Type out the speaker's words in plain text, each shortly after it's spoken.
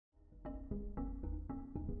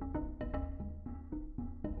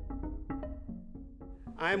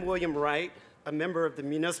I'm William Wright, a member of the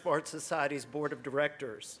Municipal Art Society's Board of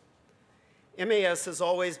Directors. MAS has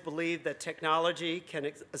always believed that technology can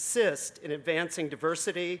assist in advancing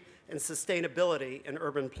diversity and sustainability in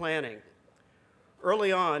urban planning.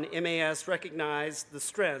 Early on, MAS recognized the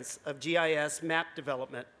strengths of GIS map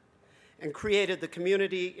development and created the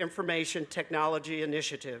Community Information Technology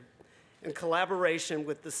Initiative in collaboration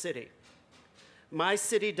with the city.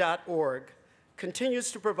 mycity.org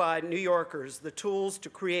continues to provide New Yorkers the tools to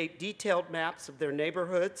create detailed maps of their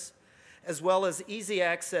neighborhoods, as well as easy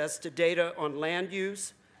access to data on land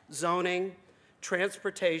use, zoning,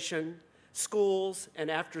 transportation, schools, and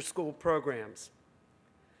after-school programs.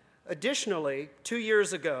 Additionally, 2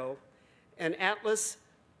 years ago, an atlas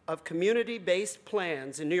of community-based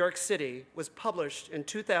plans in New York City was published in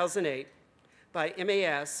 2008 by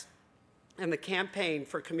MAS and the Campaign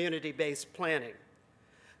for Community-Based Planning,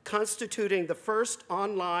 constituting the first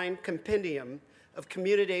online compendium of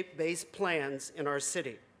community-based plans in our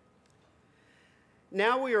city.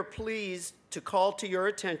 Now we are pleased to call to your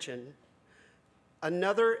attention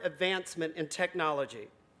another advancement in technology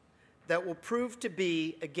that will prove to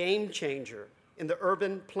be a game changer in the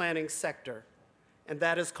urban planning sector, and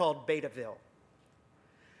that is called Betaville.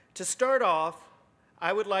 To start off,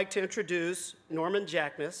 I would like to introduce Norman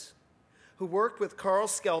Jackness, who worked with Carl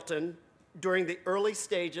Skelton during the early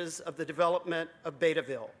stages of the development of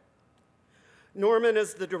Betaville. Norman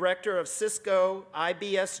is the director of Cisco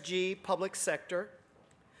IBSG Public Sector.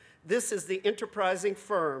 This is the enterprising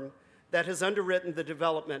firm that has underwritten the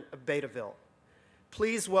development of Betaville.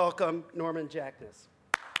 Please welcome Norman Jackness.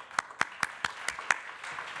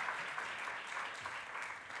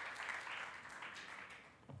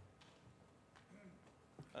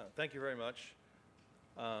 Thank you very much.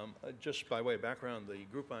 Just by way of background, the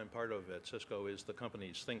group I'm part of at Cisco is the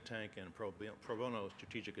company's think tank and pro bono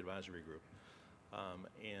strategic advisory group.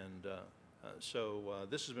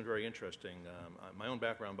 This has been very interesting. My own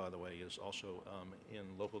background, by the way, is also in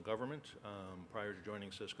local government prior to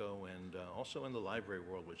joining Cisco, and also in the library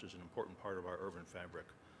world, which is an important part of our urban fabric.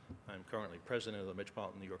 I'm currently president of the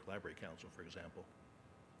Metropolitan New York Library Council, for example.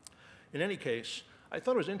 In any case, I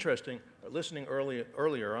thought it was interesting listening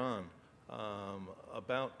earlier on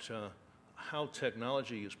about how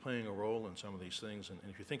technology is playing a role in some of these things. And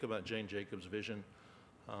if you think about Jane Jacobs' vision,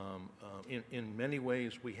 in many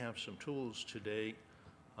ways we have some tools today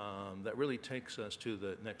that really takes us to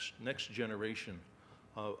the next generation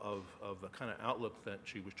of the kind of outlook that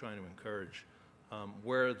she was trying to encourage,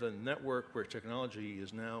 where the network, where technology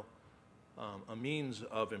is now a means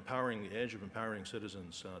of empowering, the edge of empowering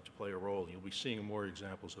citizens to play a role. You'll be seeing more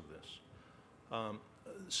examples of this.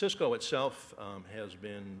 Cisco itself has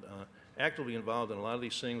been actively involved in a lot of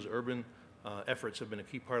these things. Urban efforts have been a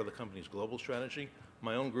key part of the company's global strategy.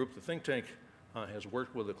 My own group, the think tank, has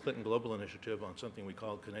worked with the Clinton Global Initiative on something we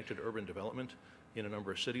call connected urban development in a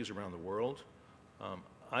number of cities around the world.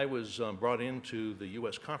 I was brought into the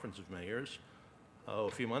U.S. Conference of Mayors a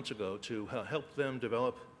few months ago to help them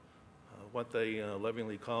develop what they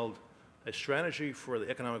lovingly called a strategy for the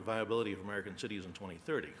economic viability of American cities in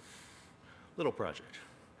 2030. Little project.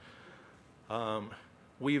 And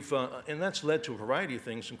that's led to a variety of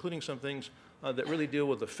things, including some things that really deal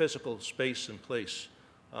with the physical space and place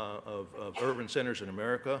of urban centers in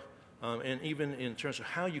America, and even in terms of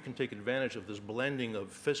how you can take advantage of this blending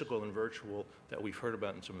of physical and virtual that we've heard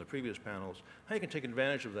about in some of the previous panels, how you can take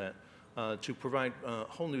advantage of that to provide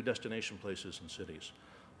whole new destination places in cities.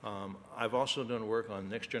 I've also done work on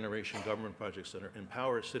next generation government projects that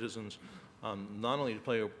empower citizens not only to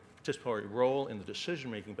play a participatory role in the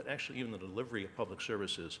decision making, but actually even the delivery of public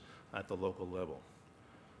services at the local level.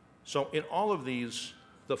 So in all of these,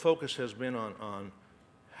 the focus has been on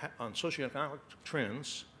socioeconomic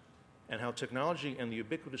trends and how technology and the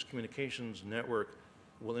ubiquitous communications network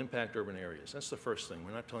will impact urban areas. That's the first thing.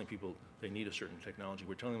 We're not telling people they need a certain technology.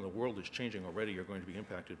 We're telling them the world is changing already. You're going to be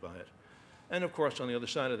impacted by it. And of course, on the other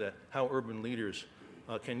side of that, how urban leaders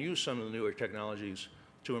can use some of the newer technologies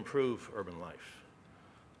to improve urban life.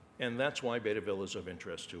 And that's why Betaville is of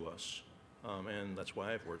interest to us. And that's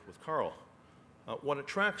why I've worked with Carl. What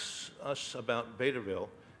attracts us about Betaville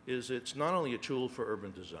is it's not only a tool for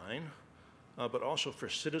urban design, but also for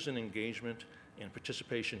citizen engagement and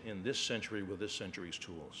participation in this century with this century's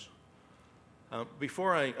tools.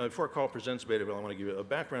 Before Carl presents Betaville, I want to give you a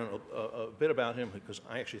background, a bit about him, because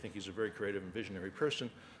I actually think he's a very creative and visionary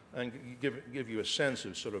person, and give you a sense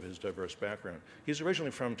of sort of his diverse background. He's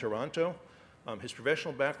originally from Toronto. His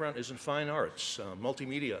professional background is in fine arts,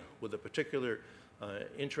 multimedia, with a particular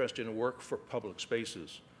interest in work for public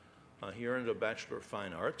spaces. He earned a Bachelor of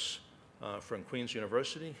Fine Arts from Queen's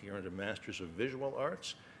University. He earned a Master's of Visual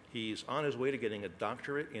Arts. He's on his way to getting a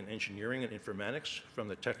doctorate in engineering and informatics from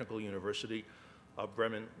the Technical University of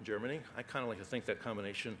Bremen, Germany. I kind of like to think that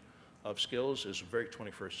combination of skills is a very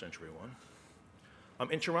 21st century one.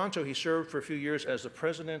 In Toronto, he served for a few years as the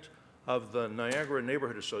president of the Niagara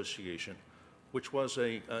Neighborhood Association, which was,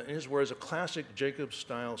 in his words, a classic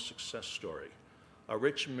Jacobs-style success story. A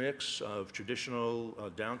rich mix of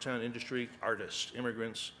traditional downtown industry, artists,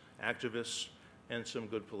 immigrants, activists, and some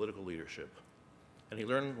good political leadership. And he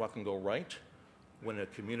learned what can go right when a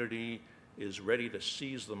community is ready to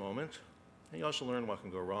seize the moment. And he also learned what can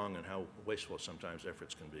go wrong and how wasteful sometimes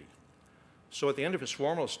efforts can be. So at the end of his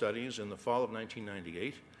formal studies in the fall of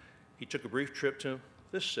 1998, he took a brief trip to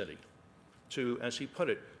this city to, as he put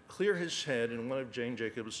it, clear his head in one of Jane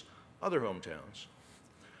Jacobs' other hometowns.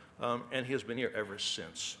 And he has been here ever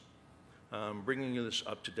since. Bringing you this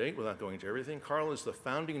up to date without going to everything, Carl is the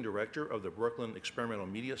founding director of the Brooklyn Experimental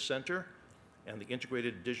Media Center and the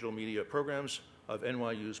Integrated Digital Media Programs of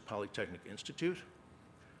NYU's Polytechnic Institute.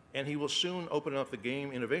 And he will soon open up the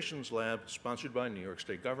Game Innovations Lab sponsored by New York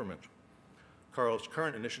State government. Carl's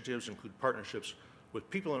current initiatives include partnerships with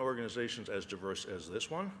people and organizations as diverse as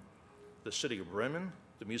this one, the City of Bremen,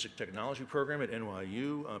 the Music Technology Program at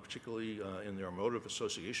NYU, particularly in their Motive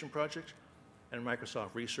Association Project, and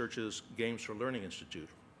Microsoft Research's Games for Learning Institute.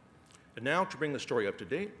 And now, to bring the story up to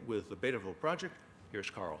date with the Betaville project, here's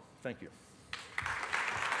Carl. Thank you.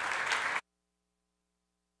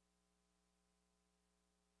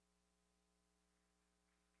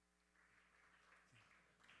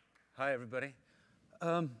 Hi, everybody.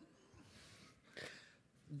 I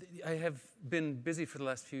have been busy for the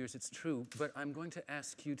last few years, it's true, but I'm going to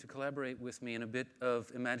ask you to collaborate with me in a bit of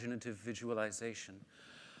imaginative visualization.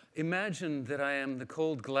 Imagine that I am the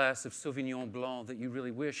cold glass of Sauvignon Blanc that you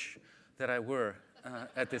really wish that I were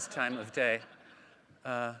at this time of day.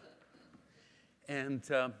 And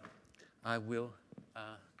I will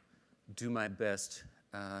do my best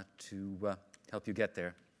to help you get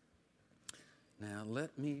there. Now,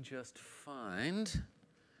 let me just find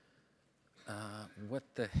what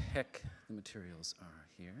the heck the materials are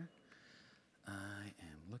here. I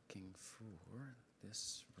am looking for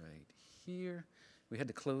this right here. We had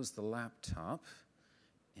to close the laptop,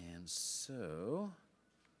 and so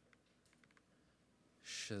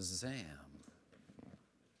Shazam.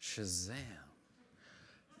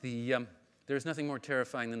 There's nothing more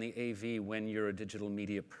terrifying than the AV when you're a digital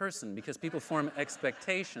media person, because people form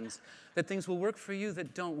expectations that things will work for you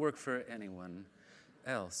that don't work for anyone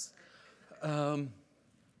else. Well,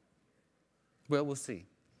 we'll see.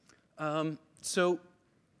 So,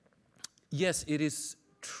 yes, it is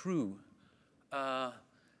true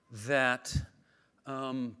that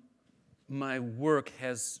my work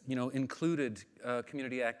has, included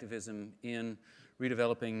community activism in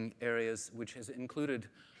redeveloping areas, which has included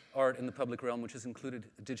art in the public realm, which has included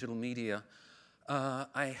digital media.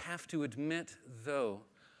 I have to admit, though,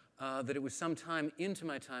 that it was some time into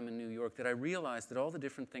my time in New York that I realized that all the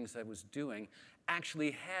different things I was doing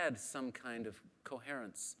actually had some kind of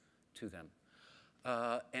coherence to them,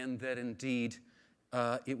 and that indeed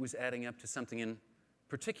it was adding up to something in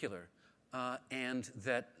particular, and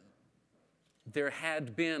that there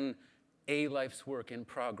had been a life's work in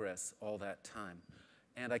progress all that time.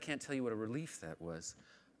 And I can't tell you what a relief that was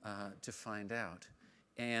to find out,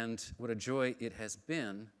 and what a joy it has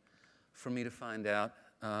been for me to find out.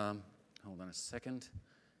 Hold on a second.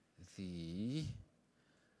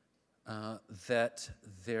 That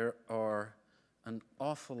there are an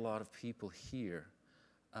awful lot of people here.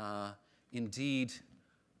 Indeed,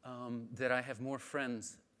 that I have more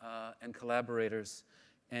friends and collaborators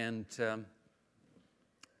and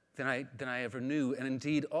than I ever knew, and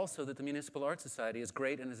indeed also that the Municipal Art Society, as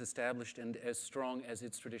great and as established and as strong as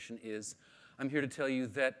its tradition is, I'm here to tell you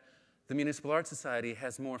that the Municipal Art Society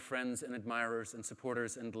has more friends and admirers and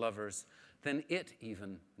supporters and lovers than it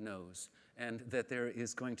even knows, and that there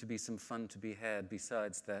is going to be some fun to be had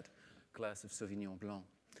besides that glass of Sauvignon Blanc.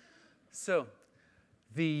 So,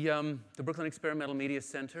 the Brooklyn Experimental Media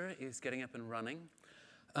Center is getting up and running.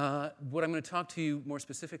 What I'm going to talk to you more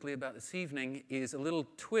specifically about this evening is a little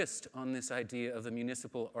twist on this idea of the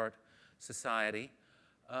Municipal Art Society,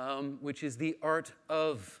 which is the art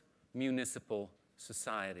of municipal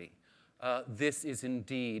society. This is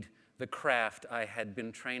indeed the craft I had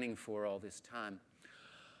been training for all this time.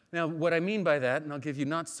 Now, what I mean by that, and I'll give you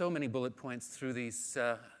not so many bullet points through these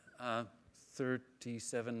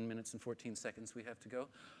 37 minutes and 14 seconds we have to go,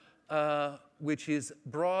 which is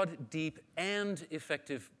broad, deep, and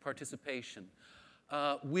effective participation,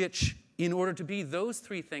 which in order to be those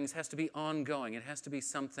three things, has to be ongoing. It has to be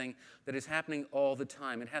something that is happening all the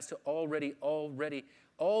time. It has to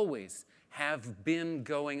always have been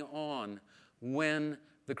going on when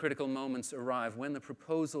the critical moments arrive, when the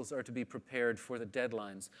proposals are to be prepared for the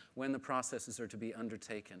deadlines, when the processes are to be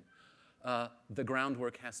undertaken. The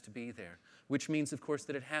groundwork has to be there, which means, of course,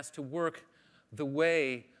 that it has to work the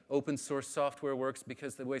way open source software works,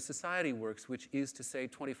 because the way society works, which is to say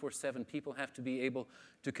 24/7, people have to be able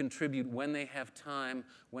to contribute when they have time,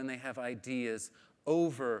 when they have ideas,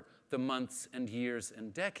 over the months and years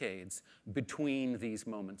and decades between these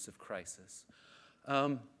moments of crisis.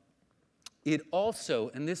 It also,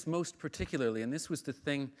 and this most particularly, and this is the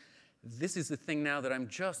thing now that I'm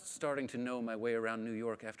just starting to know my way around New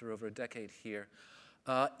York after over a decade here,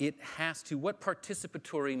 it has to, what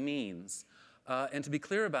participatory means. And to be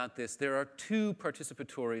clear about this, there are two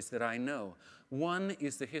participatories that I know. One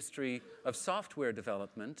is the history of software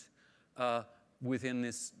development within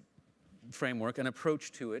this framework, an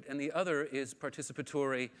approach to it, and the other is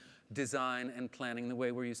participatory design and planning, the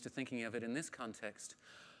way we're used to thinking of it in this context.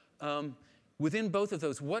 Within both of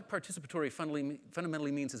those, what participatory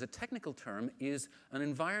fundamentally means as a technical term is an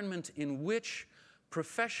environment in which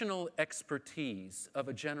professional expertise of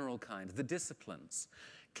a general kind, the disciplines,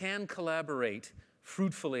 can collaborate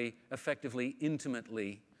fruitfully, effectively,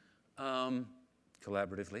 intimately,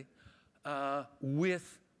 collaboratively,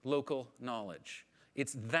 with local knowledge.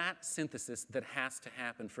 It's that synthesis that has to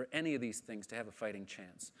happen for any of these things to have a fighting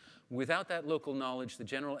chance. Without that local knowledge, the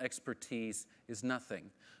general expertise is nothing.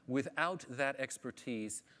 Without that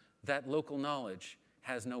expertise, that local knowledge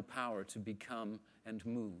has no power to become and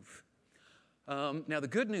move. Now, the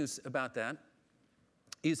good news about that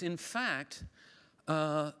is, in fact,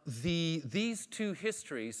 these two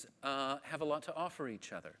histories have a lot to offer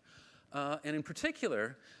each other. And in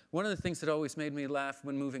particular, one of the things that always made me laugh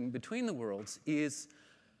when moving between the worlds is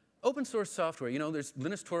open source software. You know, there's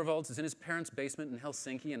Linus Torvalds is in his parents' basement in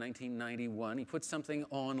Helsinki in 1991. He puts something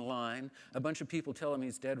online. A bunch of people tell him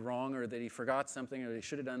he's dead wrong, or that he forgot something, or that he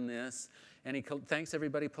should have done this. And he thanks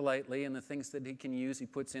everybody politely, and the things that he can use he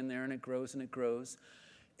puts in there, and it grows and it grows,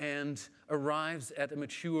 and arrives at a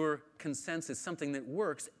mature consensus, something that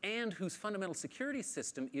works, and whose fundamental security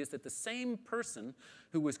system is that the same person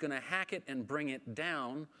who was going to hack it and bring it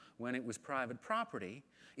down when it was private property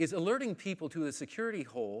is alerting people to the security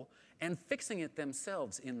hole and fixing it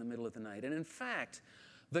themselves in the middle of the night. And in fact,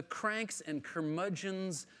 the cranks and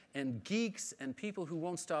curmudgeons and geeks and people who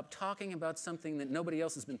won't stop talking about something that nobody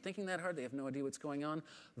else has been thinking that hard, they have no idea what's going on,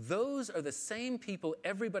 those are the same people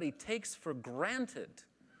everybody takes for granted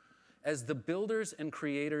as the builders and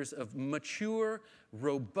creators of mature,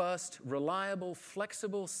 robust, reliable,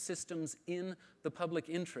 flexible systems in the public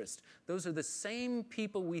interest. Those are the same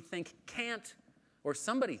people we think can't, or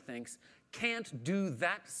somebody thinks, can't do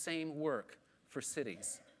that same work for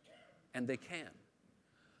cities. And they can.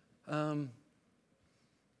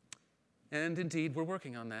 And indeed, we're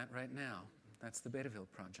working on that right now. That's the Betaville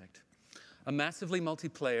project. A massively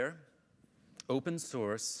multiplayer, open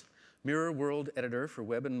source, mirror world editor for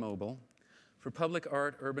web and mobile, for public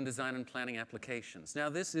art, urban design, and planning applications. Now,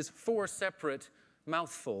 this is 4 separate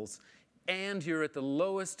mouthfuls, and you're at the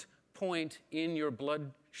lowest point in your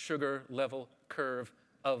blood sugar level curve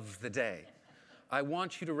of the day. I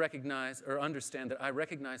want you to recognize or understand that I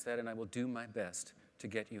recognize that, and I will do my best to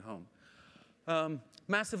get you home.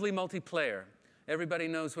 Massively multiplayer. Everybody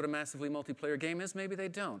knows what a massively multiplayer game is. Maybe they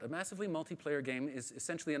don't. A massively multiplayer game is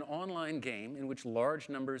essentially an online game in which large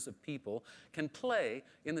numbers of people can play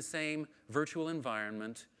in the same virtual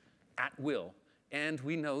environment at will. And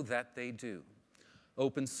we know that they do.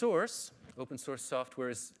 Open source software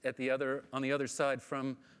is on the other side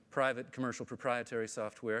from private, commercial, proprietary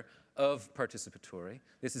software of participatory.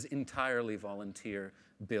 This is entirely volunteer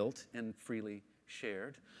built and freely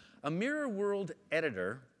shared. A mirror world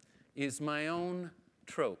editor is my own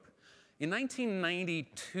trope. In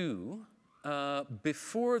 1992,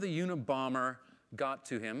 before the Unabomber got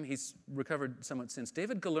to him, he's recovered somewhat since,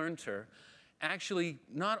 David Gelernter actually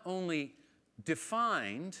not only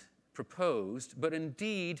defined, proposed, but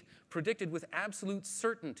indeed predicted with absolute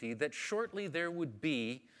certainty that shortly there would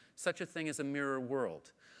be such a thing as a mirror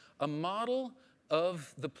world. A model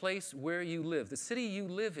of the place where you live, the city you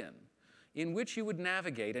live in which you would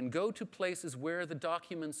navigate and go to places where the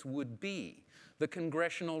documents would be, the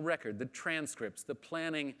congressional record, the transcripts, the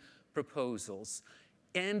planning proposals.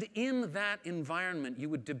 And in that environment, you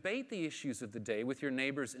would debate the issues of the day with your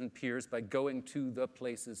neighbors and peers by going to the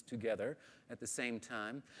places together at the same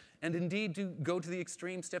time, and indeed go to the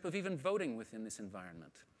extreme step of even voting within this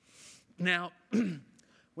environment. Now,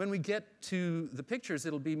 When we get to the pictures,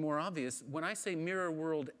 it'll be more obvious. When I say mirror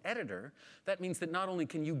world editor, that means that not only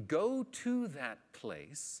can you go to that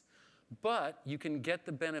place, but you can get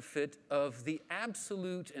the benefit of the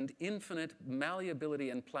absolute and infinite malleability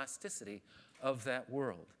and plasticity of that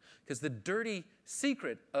world. Because the dirty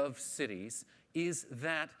secret of cities is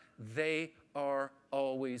that they are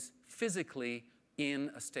always physically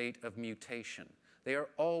in a state of mutation. They are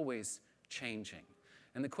always changing.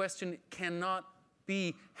 And the question cannot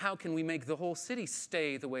be, how can we make the whole city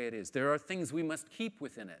stay the way it is? There are things we must keep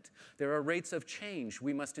within it. There are rates of change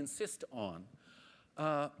we must insist on.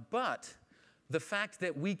 But the fact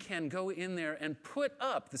that we can go in there and put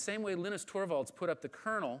up, the same way Linus Torvalds put up the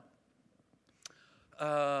kernel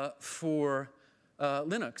for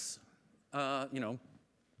Linux,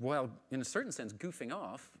 while in a certain sense goofing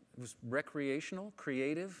off. It was recreational,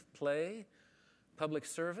 creative, play, public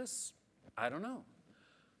service. I don't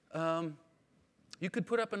know. You could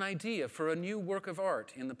put up an idea for a new work of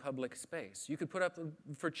art in the public space. You could put up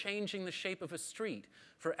for changing the shape of a street,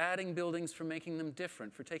 for adding buildings, for making them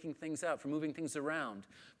different, for taking things out, for moving things around,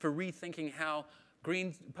 for rethinking how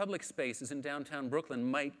green public spaces in downtown Brooklyn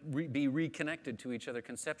might be reconnected to each other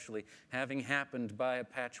conceptually, having happened by a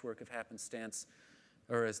patchwork of happenstance,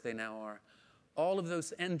 or as they now are. All of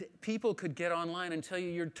those, and people could get online and tell you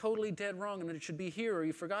you're totally dead wrong and that it should be here, or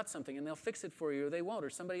you forgot something, and they'll fix it for you, or they won't, or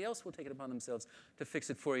somebody else will take it upon themselves to fix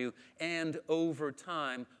it for you. And over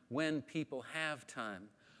time, when people have time,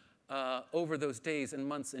 over those days and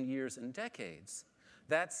months and years and decades,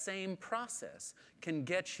 that same process can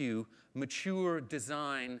get you mature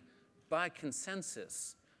design by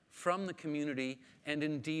consensus from the community, and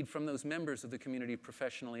indeed from those members of the community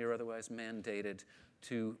professionally or otherwise mandated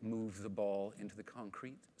to move the ball into the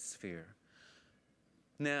concrete sphere.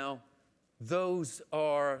 Now, those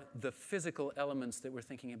are the physical elements that we're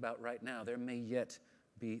thinking about right now. There may yet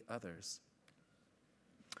be others.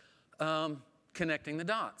 Connecting the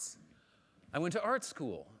dots. I went to art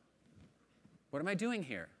school. What am I doing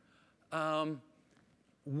here? And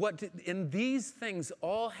these things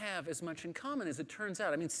all have as much in common as it turns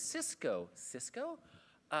out. I mean, Cisco,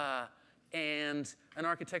 and an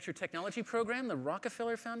architecture technology program, the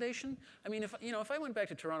Rockefeller Foundation. I mean, if I went back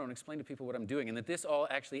to Toronto and explained to people what I'm doing and that this all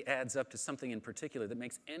actually adds up to something in particular that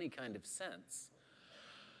makes any kind of sense,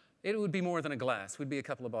 it would be more than a glass. We'd be a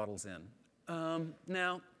couple of bottles in.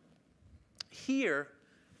 Now, here,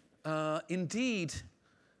 indeed,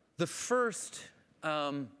 the first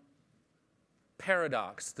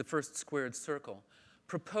paradox, the first squared circle,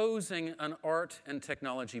 proposing an art and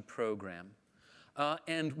technology program,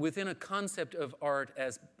 and within a concept of art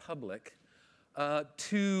as public,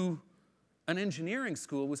 to an engineering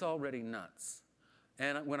school was already nuts.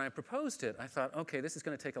 And when I proposed it, I thought, okay, this is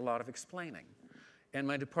going to take a lot of explaining. And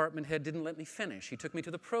my department head didn't let me finish. He took me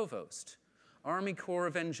to the provost, Army Corps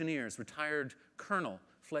of Engineers, retired Colonel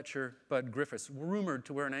Fletcher Bud Griffiths, rumored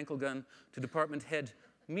to wear an ankle gun to department head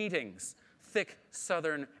meetings, thick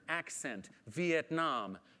Southern accent,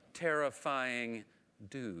 Vietnam, terrifying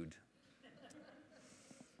dude.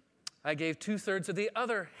 I gave 2/3 of the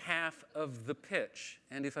other half of the pitch,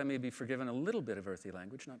 and if I may be forgiven a little bit of earthy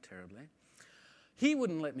language, not terribly, he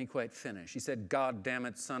wouldn't let me quite finish. He said, "God damn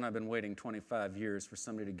it, son, I've been waiting 25 years for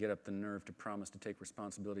somebody to get up the nerve to promise to take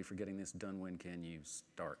responsibility for getting this done. When can you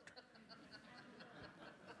start?"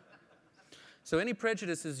 So any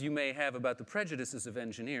prejudices you may have about the prejudices of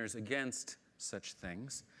engineers against such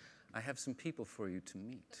things, I have some people for you to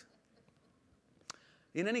meet.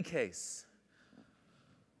 In any case,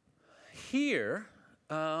 here,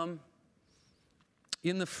 in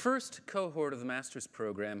the first cohort of the master's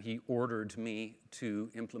program, he ordered me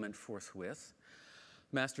to implement forthwith.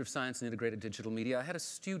 Master of Science in Integrated Digital Media. I had a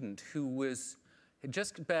student who was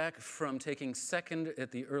just back from taking second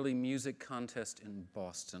at the early music contest in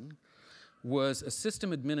Boston, was a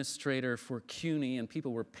system administrator for CUNY, and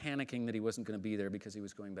people were panicking that he wasn't going to be there because he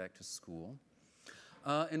was going back to school,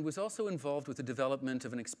 and was also involved with the development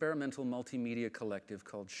of an experimental multimedia collective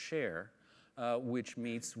called SHARE, which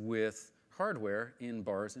meets with hardware in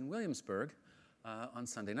bars in Williamsburg on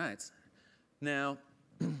Sunday nights. Now,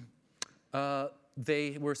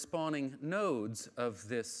 they were spawning nodes of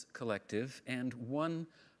this collective, and one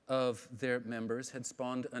of their members had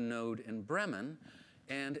spawned a node in Bremen,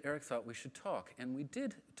 and Eric thought we should talk. And we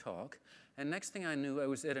did talk, and next thing I knew, I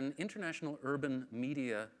was at an international urban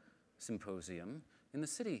media symposium in the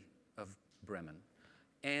city of Bremen,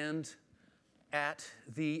 and at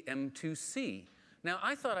the M2C. Now,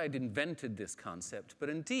 I thought I'd invented this concept, but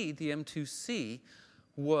indeed, the M2C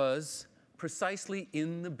was precisely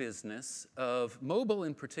in the business of mobile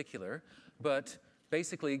in particular, but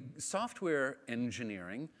basically software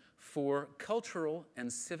engineering for cultural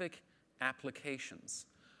and civic applications,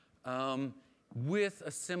 with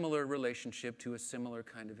a similar relationship to a similar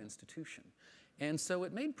kind of institution. And so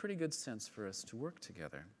it made pretty good sense for us to work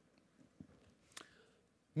together.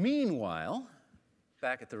 Meanwhile,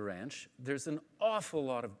 back at the ranch, there's an awful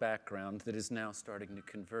lot of background that is now starting to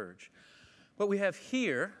converge. What we have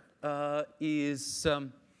here is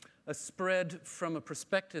a spread from a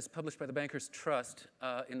prospectus published by the Bankers Trust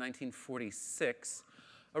in 1946,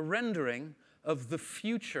 a rendering of the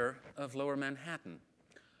future of Lower Manhattan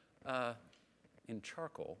in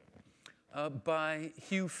charcoal by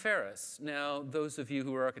Hugh Ferris. Now, those of you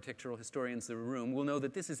who are architectural historians in the room will know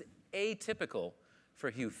that this is atypical for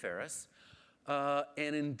Hugh Ferris,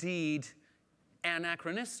 and indeed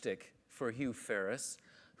anachronistic for Hugh Ferris,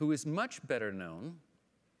 who is much better known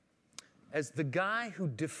as the guy who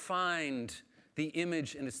defined the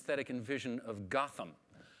image and aesthetic and vision of Gotham.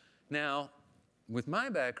 Now, with my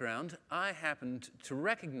background, I happened to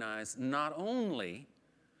recognize not only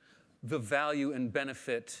the value and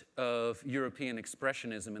benefit of European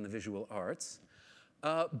expressionism in the visual arts,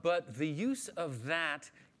 but the use of that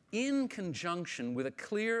in conjunction with a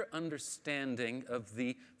clear understanding of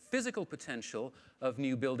the physical potential of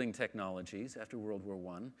new building technologies after World War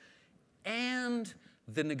I, and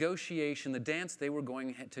the negotiation, the dance they were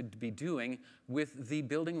going to be doing with the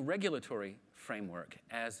building regulatory framework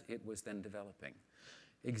as it was then developing.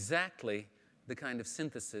 Exactly the kind of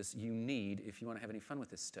synthesis you need if you want to have any fun with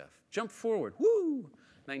this stuff. Jump forward, woo!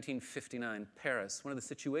 1959, Paris. One of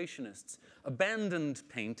the Situationists abandoned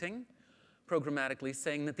painting programmatically,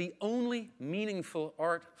 saying that the only meaningful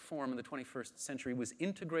art form in the 21st century was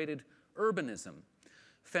integrated urbanism.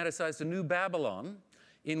 Fantasized a new Babylon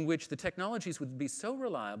in which the technologies would be so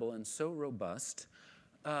reliable and so robust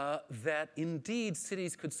that indeed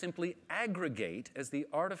cities could simply aggregate as the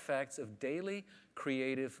artifacts of daily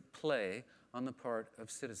creative play on the part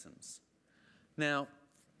of citizens. Now,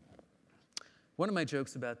 one of my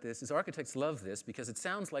jokes about this is architects love this because it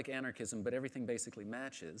sounds like anarchism, but everything basically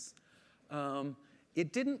matches.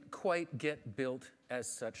 It didn't quite get built as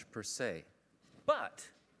such per se. But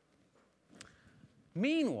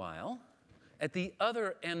meanwhile, at the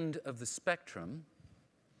other end of the spectrum,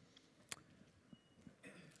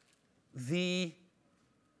 the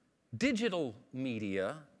digital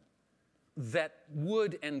media that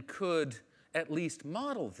would and could at least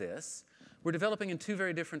model this were developing in two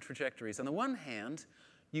very different trajectories. On the one hand,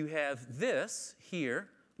 you have this here,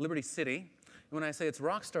 Liberty City. And when I say it's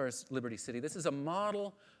Rockstar's Liberty City, this is a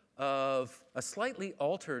model of a slightly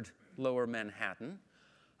altered Lower Manhattan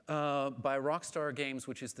by Rockstar Games,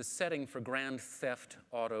 which is the setting for Grand Theft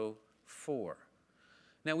Auto 4.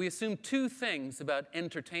 Now, we assume two things about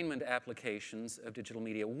entertainment applications of digital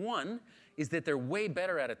media. One is that they're way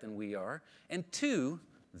better at it than we are, and two,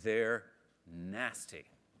 they're nasty.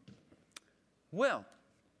 Well,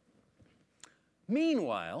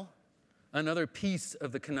 meanwhile, another piece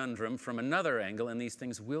of the conundrum from another angle, and these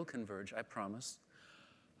things will converge, I promise.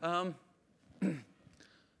 One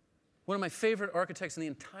of my favorite architects in the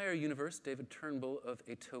entire universe, David Turnbull of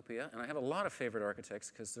Atopia, and I have a lot of favorite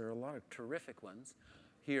architects because there are a lot of terrific ones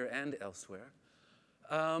here and elsewhere.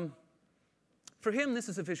 For him, this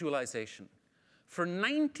is a visualization. For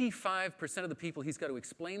 95% of the people he's got to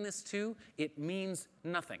explain this to, it means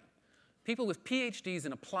nothing. People with PhDs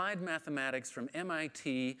in applied mathematics from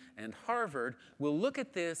MIT and Harvard will look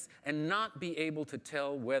at this and not be able to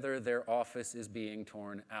tell whether their office is being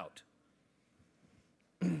torn out.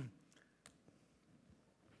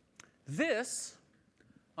 This,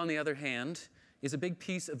 on the other hand, is a big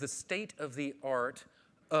piece of the state of the art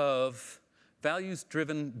of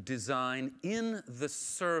values-driven design in the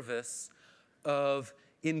service of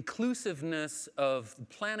inclusiveness of the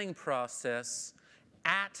planning process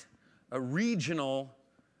at a regional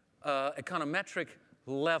econometric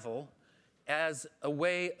level as a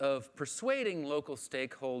way of persuading local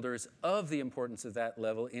stakeholders of the importance of that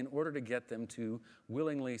level in order to get them to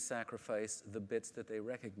willingly sacrifice the bits that they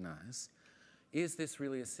recognize. Is this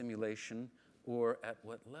really a simulation, or at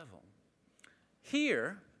what level?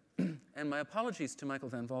 Here, and my apologies to Michael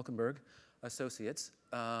van Valkenburg Associates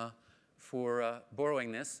for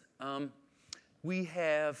borrowing this, we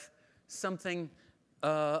have something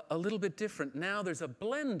a little bit different. Now there's a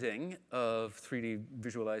blending of 3D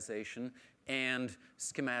visualization and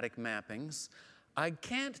schematic mappings. I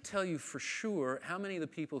can't tell you for sure how many of the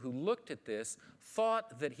people who looked at this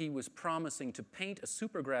thought that he was promising to paint a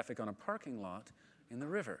super graphic on a parking lot in the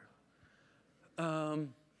river.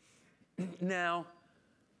 Now,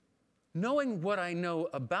 knowing what I know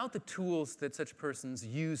about the tools that such persons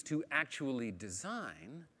use to actually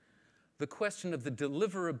design, the question of the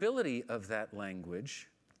deliverability of that language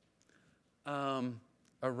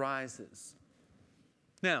arises.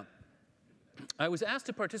 Now, I was asked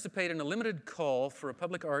to participate in a limited call for a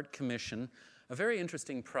public art commission, a very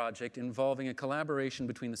interesting project involving a collaboration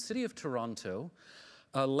between the City of Toronto,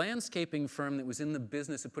 a landscaping firm that was in the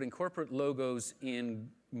business of putting corporate logos in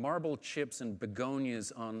marble chips and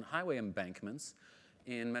begonias on highway embankments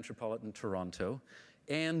in metropolitan Toronto,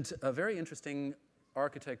 and a very interesting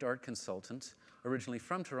architect, art consultant, originally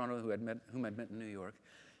from Toronto, whom I'd met in New York.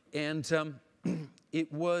 And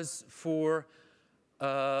it was for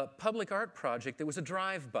a public art project that was a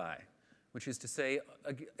drive-by, which is to say,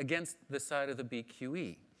 against the side of the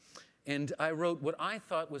BQE. And I wrote what I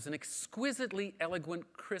thought was an exquisitely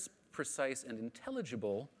eloquent, crisp, precise, and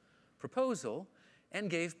intelligible proposal, and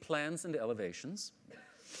gave plans and elevations.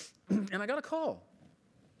 And I got a call.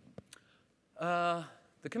 The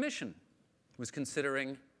commission was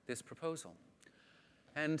considering this proposal.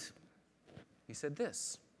 And he said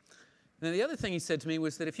this. Now, the other thing he said to me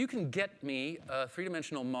was that if you can get me a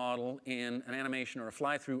three-dimensional model in an animation or a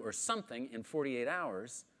fly-through or something in 48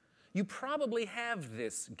 hours, you probably have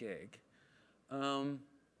this gig. Now,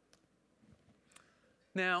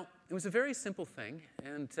 it was a very simple thing,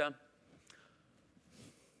 and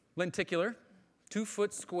lenticular,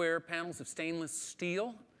 2-foot square panels of stainless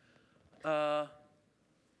steel, a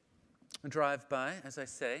drive-by, as I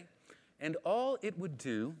say, and all it would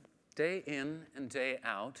do, day in and day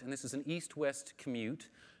out, and this is an east-west commute,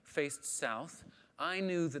 faced south. I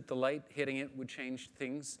knew that the light hitting it would change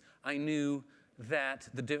things. I knew that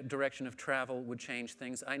the direction of travel would change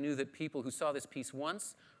things. I knew that people who saw this piece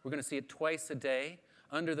once were going to see it twice a day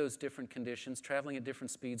under those different conditions, traveling at different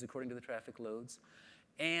speeds according to the traffic loads,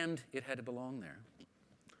 and it had to belong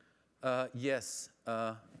there. Yes,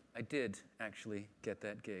 I did actually get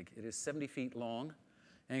that gig. It is 70 feet long,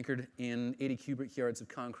 anchored in 80 cubic yards of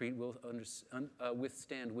concrete, will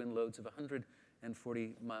withstand wind loads of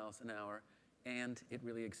 140 miles an hour, and it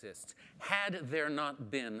really exists. Had there not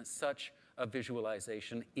been such a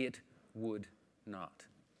visualization, it would not.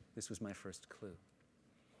 This was my first clue.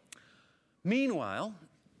 Meanwhile,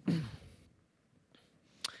 in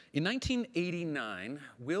 1989,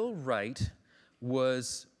 Will Wright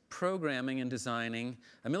was programming and designing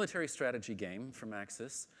a military strategy game for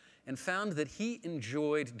Maxis, and found that he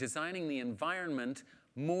enjoyed designing the environment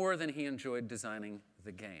more than he enjoyed designing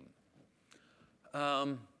the game.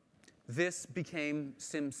 This became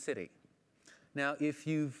SimCity. Now, if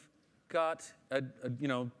you've got an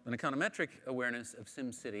econometric awareness of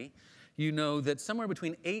SimCity, you know that somewhere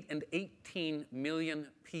between 8 and 18 million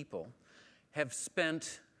people have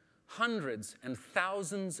spent hundreds and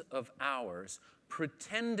thousands of hours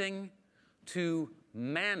pretending to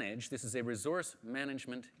manage, this is a resource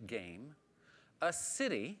management game, a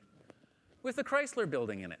city with a Chrysler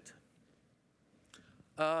building in it.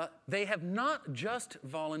 They have not just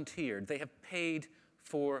volunteered, they have paid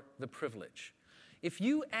for the privilege. If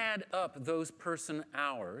you add up those person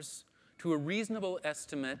hours to a reasonable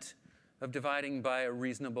estimate of dividing by a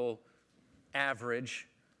reasonable average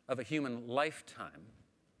of a human lifetime,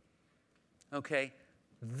 okay,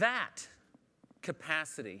 that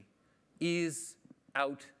capacity is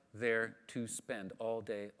out there to spend all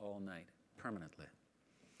day, all night, permanently.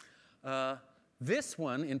 This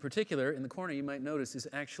one, in particular, in the corner, you might notice, is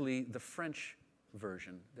actually the French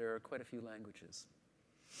version. There are quite a few languages.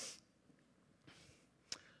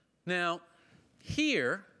 Now,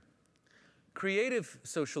 here, creative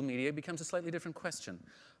social media becomes a slightly different question.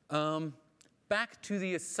 Back to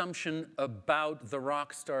the assumption about the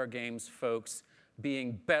Rockstar Games folks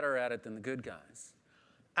being better at it than the good guys.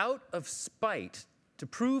 Out of spite, to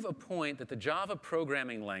prove a point that the Java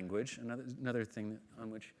programming language, another thing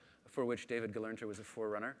for which David Gelernter was a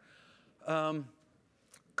forerunner,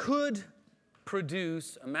 could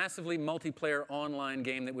produce a massively multiplayer online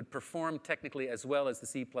game that would perform technically as well as the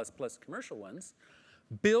C++ commercial ones,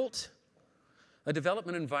 built a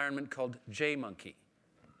development environment called JMonkey.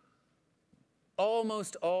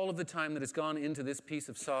 Almost all of the time that has gone into this piece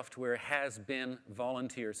of software has been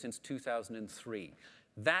volunteer since 2003.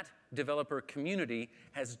 That developer community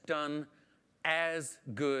has done as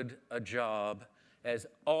good a job as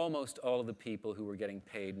almost all of the people who were getting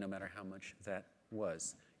paid, no matter how much that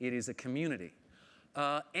was. It is a community.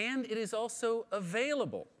 And it is also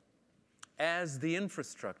available as the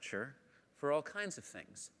infrastructure for all kinds of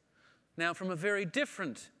things. Now, from a very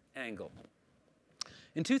different angle.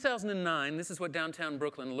 In 2009, this is what downtown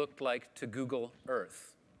Brooklyn looked like to Google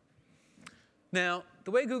Earth. Now,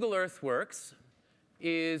 the way Google Earth works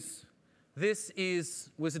is This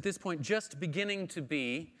was at this point just beginning to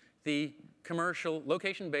be the commercial,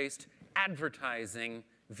 location-based advertising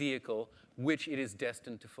vehicle which it is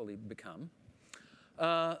destined to fully become.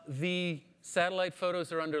 The satellite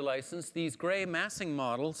photos are under license. These gray massing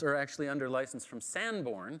models are actually under license from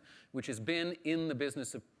Sanborn, which has been in the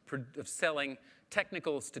business of selling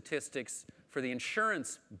technical statistics for the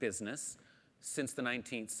insurance business since the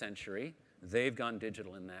 19th century. They've gone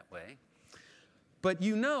digital in that way. But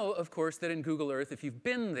you know, of course, that in Google Earth, if you've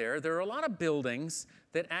been there, there are a lot of buildings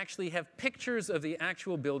that actually have pictures of the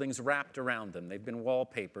actual buildings wrapped around them. They've been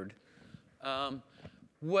wallpapered.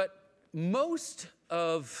 What most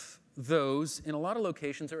of those, in a lot of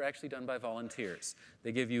locations, are actually done by volunteers.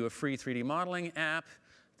 They give you a free 3D modeling app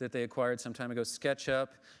that they acquired some time ago, SketchUp.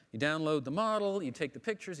 You download the model, you take the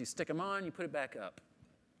pictures, you stick them on, you put it back up.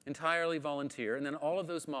 Entirely volunteer, and then all of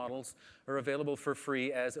those models are available for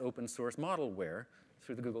free as open source modelware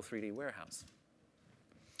through the Google 3D warehouse.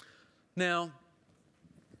 Now,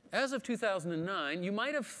 as of 2009, you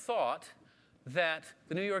might have thought that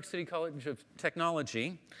the New York City College of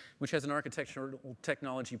Technology, which has an architectural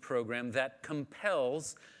technology program that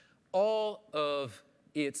compels all of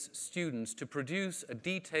its students to produce a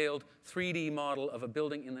detailed 3D model of a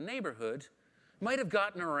building in the neighborhood, might have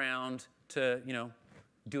gotten around to,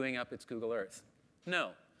 doing up its Google Earth.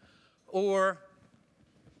 No. Or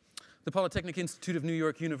the Polytechnic Institute of New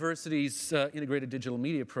York University's integrated digital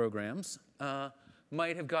media programs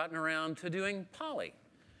might have gotten around to doing Poly.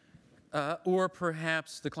 Or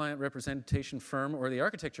perhaps the client representation firm or the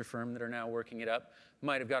architecture firm that are now working it up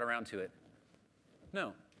might have got around to it.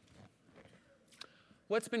 No.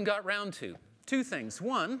 What's been got round to? Two things.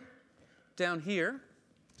 One, down here,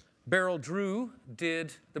 Beryl Drew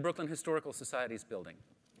did the Brooklyn Historical Society's building.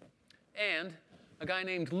 And a guy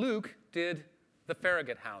named Luke did the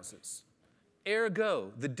Farragut houses.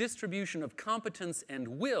 Ergo, the distribution of competence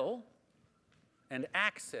and will and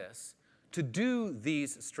access to do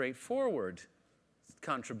these straightforward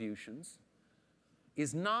contributions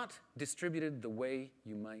is not distributed the way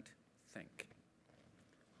you might think.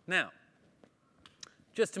 Now,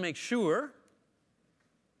 just to make sure,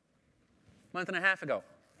 a month and a half ago,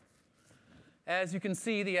 as you can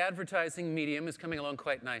see, the advertising medium is coming along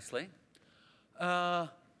quite nicely.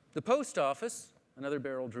 The post office, another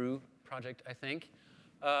Beryl Drew project, I think.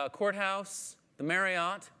 Courthouse, the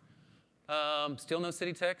Marriott, still no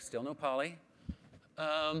City Tech, still no Poly.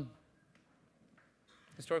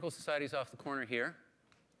 Historical Society's off the corner here.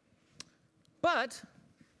 But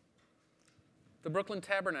the Brooklyn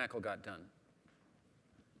Tabernacle got done.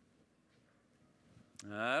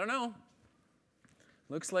 I don't know.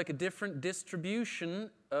 Looks like a different distribution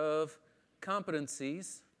of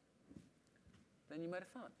competencies than you might have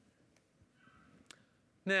thought.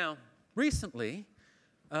 Now, recently,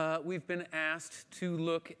 we've been asked to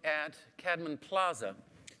look at Cadman Plaza,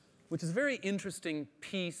 which is a very interesting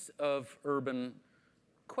piece of urban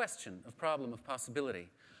question, of problem, of possibility.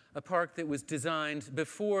 A park that was designed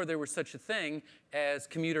before there was such a thing as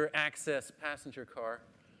commuter access passenger car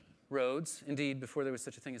roads, indeed before there was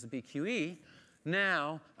such a thing as a BQE.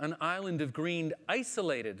 Now, an island of green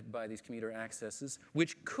isolated by these commuter accesses,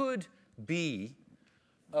 which could be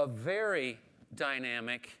a very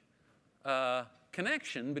dynamic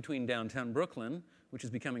connection between downtown Brooklyn, which is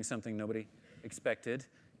becoming something nobody expected,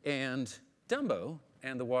 and Dumbo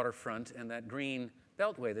and the waterfront and that green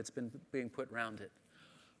beltway that's been being put around it.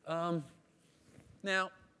 Now,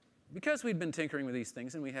 because we'd been tinkering with these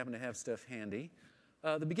things and we happen to have stuff handy,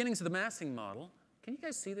 the beginnings of the massing model, can you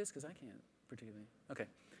guys see this? Because I can't particularly. OK.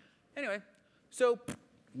 Anyway, so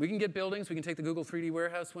we can get buildings. We can take the Google 3D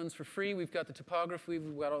warehouse ones for free. We've got the topography.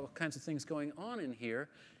 We've got all kinds of things going on in here.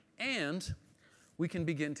 And we can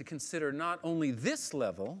begin to consider not only this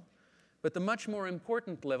level, but the much more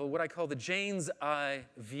important level, what I call the Jane's Eye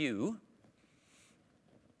view.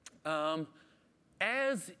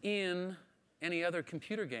 As in any other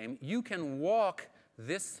computer game, you can walk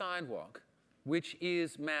this sidewalk, which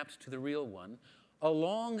is mapped to the real one,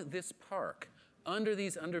 along this park, under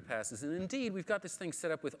these underpasses. And indeed, we've got this thing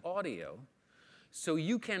set up with audio, so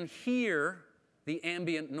you can hear the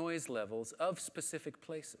ambient noise levels of specific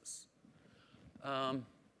places. At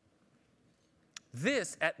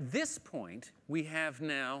this point, we have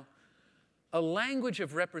now a language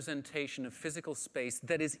of representation of physical space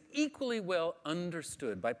that is equally well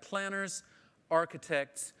understood by planners,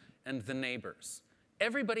 architects, and the neighbors.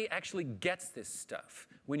 Everybody actually gets this stuff.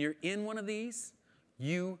 When you're in one of these,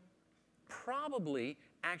 you probably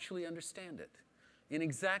actually understand it in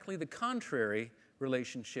exactly the contrary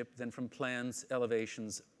relationship than from plans,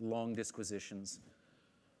 elevations, long disquisitions,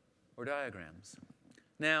 or diagrams.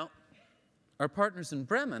 Now, our partners in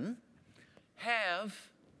Bremen have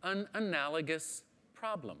an analogous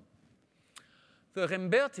problem. The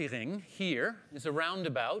Rembertiring here is a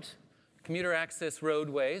roundabout. Commuter access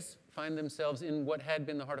roadways find themselves in what had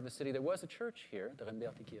been the heart of a city. There was a church here, the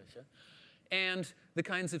Rembertikirche, and the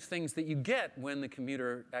kinds of things that you get when the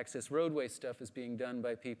commuter access roadway stuff is being done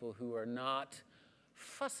by people who are not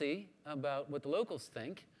fussy about what the locals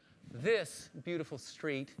think. This beautiful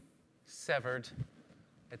street, severed,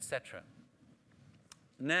 etc.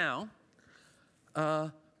 Now,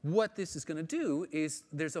 what this is going to do is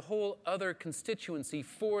there's a whole other constituency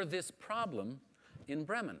for this problem in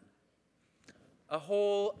Bremen. A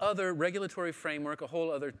whole other regulatory framework, a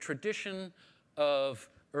whole other tradition of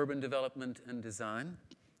urban development and design,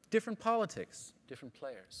 different politics, different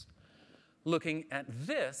players. Looking at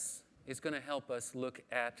this is going to help us look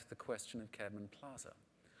at the question of Cadman Plaza.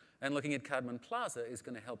 And looking at Cadman Plaza is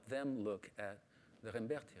going to help them look at the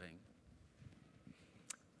Rembertiring.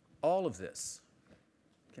 All of this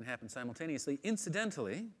can happen simultaneously.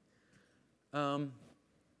 Incidentally, well,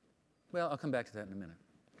 I'll come back to that in a minute.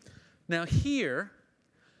 Now here,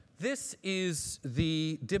 this is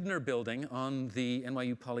the Dibner building on the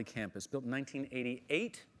NYU Poly campus, built in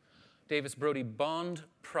 1988, Davis Brody Bond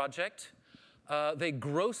project. They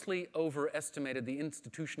grossly overestimated the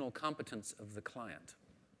institutional competence of the client,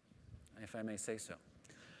 if I may say so.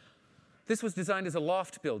 This was designed as a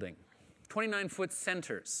loft building, 29-foot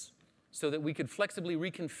centers, so that we could flexibly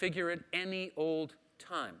reconfigure it any old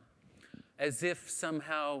time, as if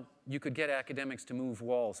somehow you could get academics to move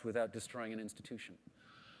walls without destroying an institution.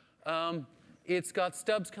 It's got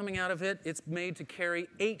stubs coming out of it. It's made to carry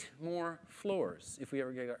 8 more floors if we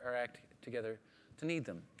ever get our act together to need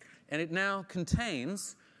them. And it now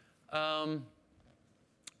contains,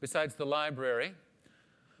 besides the library,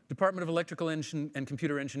 Department of Electrical and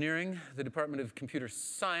Computer Engineering, the Department of Computer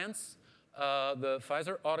Science, the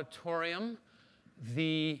Pfizer Auditorium,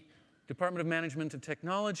 the Department of Management of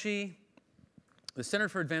Technology, the Center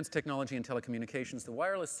for Advanced Technology and Telecommunications, the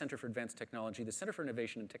Wireless Center for Advanced Technology, the Center for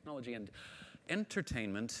Innovation in Technology and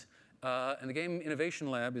Entertainment, and the Game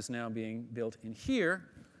Innovation Lab is now being built in here,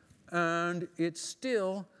 and it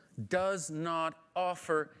still does not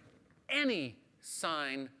offer any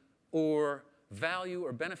sign or value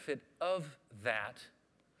or benefit of that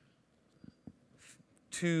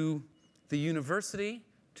to the university,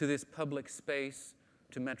 to this public space,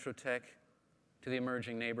 to Metrotech, to the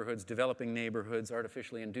emerging neighborhoods, developing neighborhoods,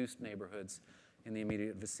 artificially induced neighborhoods in the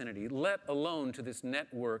immediate vicinity, let alone to this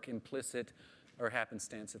network implicit or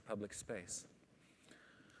happenstance of public space.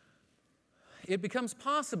 It becomes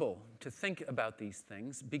possible to think about these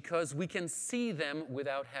things because we can see them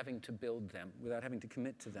without having to build them, without having to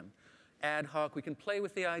commit to them. Ad hoc, we can play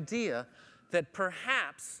with the idea that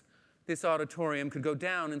perhaps this auditorium could go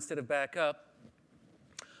down instead of back up,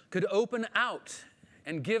 could open out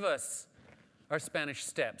and give us our Spanish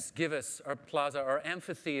Steps, give us our plaza, our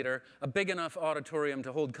amphitheater, a big enough auditorium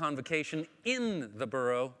to hold convocation in the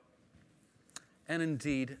borough, and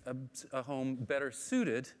indeed a home better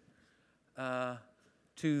suited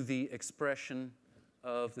to the expression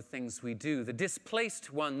of the things we do. The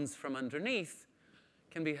displaced ones from underneath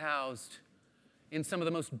can be housed in some of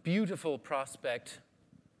the most beautiful prospect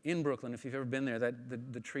in Brooklyn. If you've ever been there,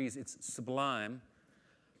 the trees, it's sublime.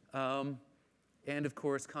 And of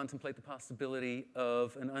course, contemplate the possibility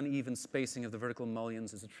of an uneven spacing of the vertical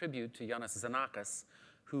mullions as a tribute to Yanis Xenakis,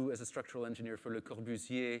 who, as a structural engineer for Le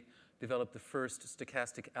Corbusier, developed the first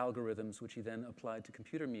stochastic algorithms, which he then applied to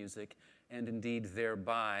computer music, and indeed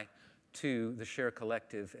thereby to the Share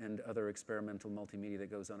Collective and other experimental multimedia that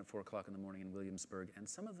goes on at 4 o'clock in the morning in Williamsburg, and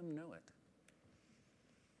some of them know it.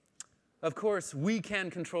 Of course, we can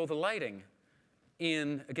control the lighting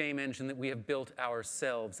in a game engine that we have built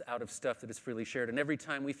ourselves out of stuff that is freely shared, and every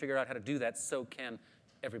time we figure out how to do that, so can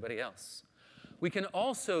everybody else. We can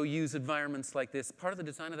also use environments like this. Part of the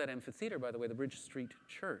design of that amphitheater, by the way, the Bridge Street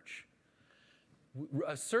Church,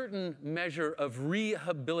 a certain measure of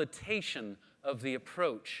rehabilitation of the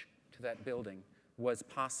approach to that building was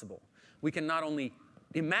possible. We can not only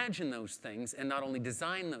imagine those things and not only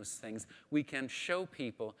design those things, we can show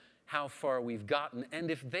people how far we've gotten. And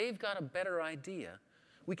if they've got a better idea,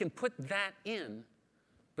 we can put that in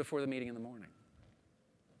before the meeting in the morning.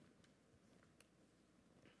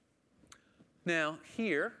 Now,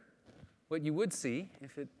 here, what you would see,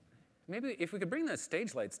 maybe if we could bring those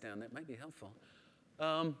stage lights down, that might be helpful,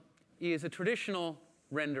 is a traditional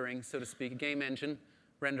rendering, so to speak, a game engine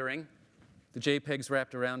rendering. The JPEGs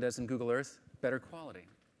wrapped around as in Google Earth, better quality.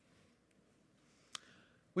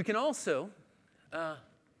 We can also,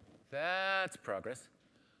 that's progress,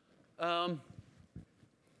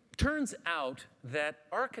 Turns out that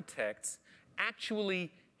architects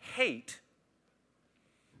actually hate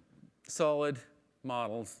solid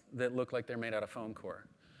models that look like they're made out of foam core.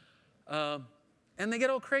 And they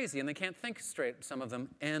get all crazy, and they can't think straight, some of them.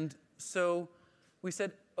 And so we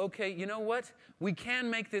said, OK, you know what? We can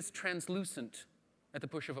make this translucent at the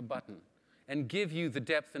push of a button and give you the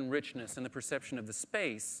depth and richness and the perception of the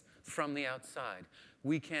space from the outside.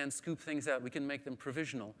 We can scoop things out. We can make them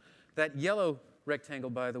provisional. That yellow rectangle,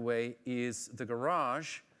 by the way, is the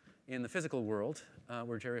garage in the physical world,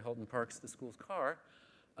 where Jerry Halton parks the school's car.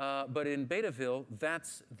 But in Betaville,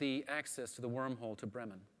 that's the access to the wormhole to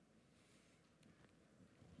Bremen.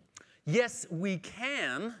 Yes, we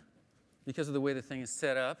can, because of the way the thing is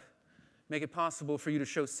set up, make it possible for you to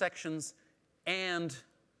show sections and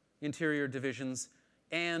interior divisions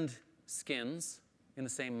and skins in the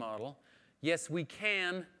same model. Yes, we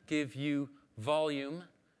can give you volume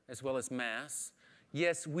as well as mass.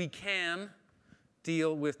 Yes, we can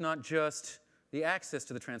deal with not just the access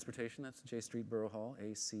to the transportation, that's J Street Borough Hall,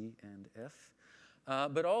 A, C, and F,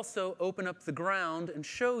 but also open up the ground and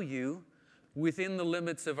show you, within the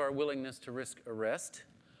limits of our willingness to risk arrest,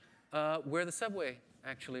 where the subway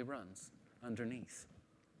actually runs underneath.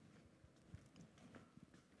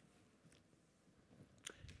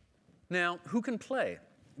 Now, who can play?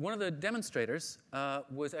 One of the demonstrators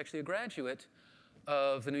was actually a graduate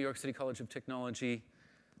of the New York City College of Technology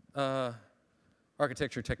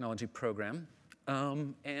Architecture Technology program.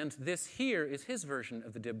 And this here is his version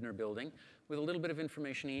of the Dibner building with a little bit of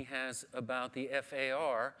information he has about the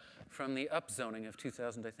FAR from the upzoning of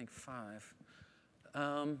 2005.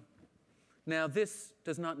 Now, this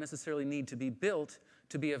does not necessarily need to be built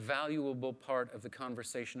to be a valuable part of the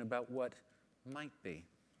conversation about what might be.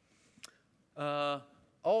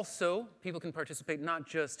 Also, people can participate not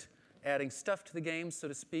just adding stuff to the game, so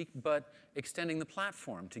to speak, but extending the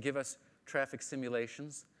platform to give us traffic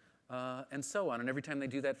simulations, and so on. And every time they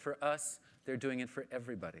do that for us, they're doing it for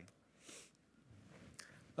everybody.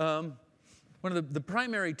 One of the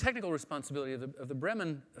primary technical responsibility of the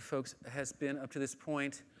Bremen folks has been, up to this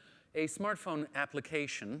point, a smartphone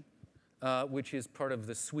application, which is part of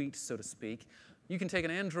the suite, so to speak. You can take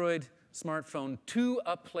an Android smartphone to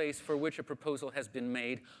a place for which a proposal has been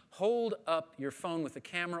made, hold up your phone with the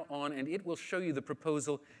camera on, and it will show you the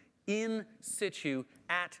proposal in situ,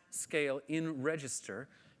 at scale, in register.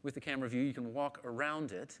 With the camera view, you can walk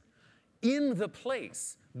around it in the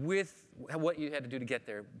place with what you had to do to get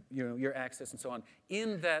there, your access and so on,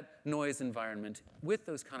 in that noise environment with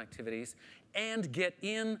those connectivities, and get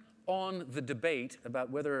in on the debate about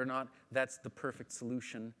whether or not that's the perfect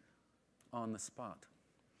solution on the spot.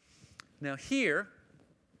 Now here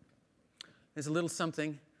is a little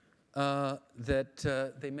something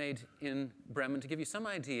that they made in Bremen to give you some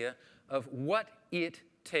idea of what it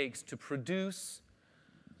takes to produce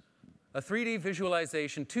a 3D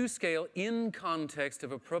visualization to scale in context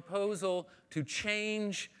of a proposal to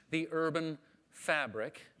change the urban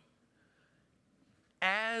fabric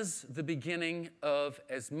as the beginning of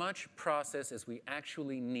as much process as we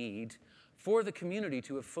actually need for the community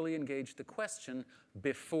to have fully engaged the question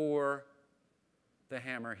before the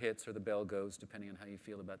hammer hits or the bell goes, depending on how you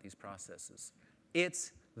feel about these processes.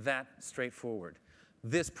 It's that straightforward.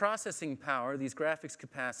 This processing power, these graphics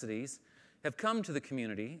capacities, have come to the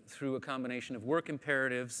community through a combination of work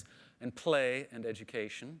imperatives and play and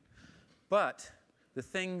education. But the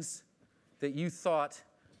things that you thought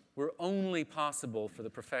were only possible for the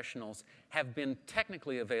professionals have been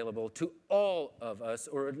technically available to all of us,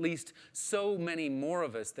 or at least so many more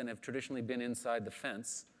of us than have traditionally been inside the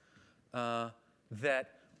fence,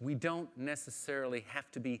 that we don't necessarily have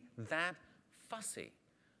to be that fussy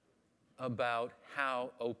about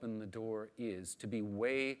how open the door is, to be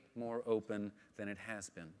way more open than it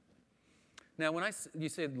has been. Now, when you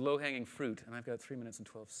said low-hanging fruit, and I've got 3 minutes and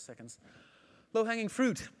 12 seconds, low-hanging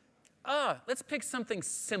fruit. Let's pick something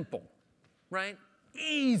simple, right?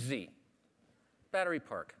 Easy. Battery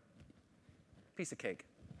Park. Piece of cake.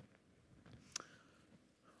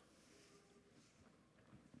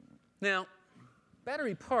 Now,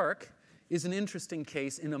 Battery Park is an interesting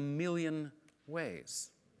case in a million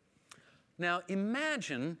ways. Now,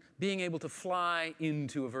 imagine being able to fly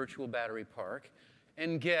into a virtual battery park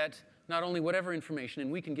and get not only whatever information,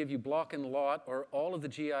 and we can give you block and lot or all of the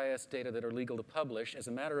GIS data that are legal to publish as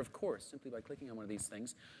a matter of course, simply by clicking on one of these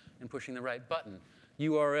things and pushing the right button.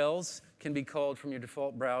 URLs can be called from your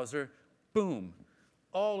default browser. Boom.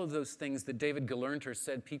 All of those things that David Gelernter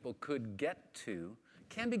said people could get to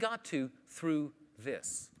can be got to through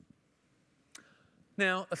this.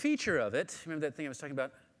 Now, a feature of it, remember that thing I was talking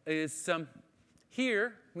about, is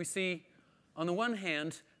here we see, on the one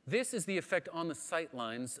hand, This is the effect on the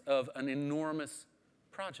sightlines of an enormous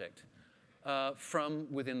project from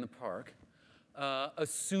within the park,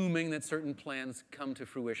 assuming that certain plans come to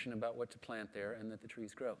fruition about what to plant there and that the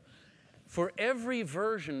trees grow. For every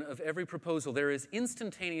version of every proposal, there is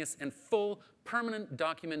instantaneous and full permanent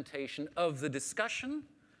documentation of the discussion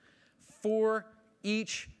for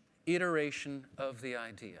each iteration of the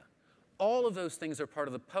idea. All of those things are part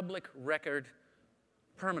of the public record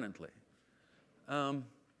permanently.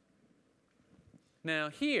 Now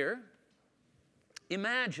here,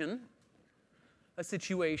 imagine a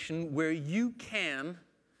situation where you can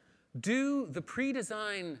do the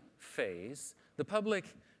pre-design phase, the public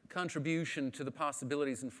contribution to the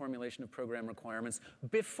possibilities and formulation of program requirements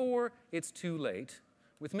before it's too late,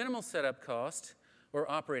 with minimal setup cost or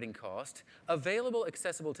operating cost, available,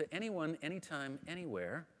 accessible to anyone, anytime,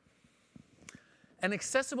 anywhere. An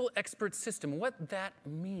accessible expert system, what that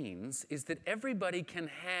means is that everybody can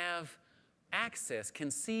have access,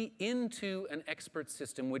 can see into an expert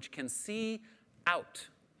system which can see out.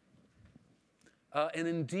 And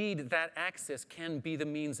indeed, that access can be the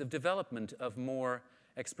means of development of more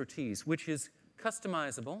expertise, which is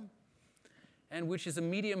customizable and which is a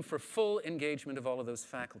medium for full engagement of all of those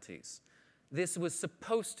faculties. This was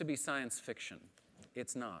supposed to be science fiction.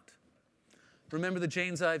 It's not. Remember the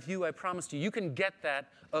Jane's Eye view I promised you? You can get that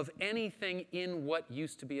of anything in what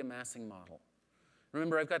used to be a massing model.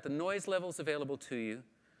 Remember, I've got the noise levels available to you,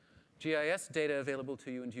 GIS data available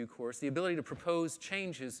to you in due course, the ability to propose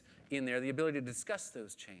changes in there, the ability to discuss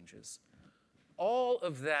those changes. All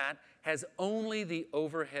of that has only the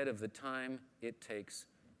overhead of the time it takes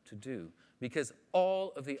to do, because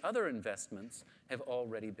all of the other investments have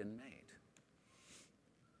already been made,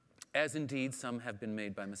 as indeed some have been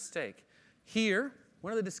made by mistake. Here,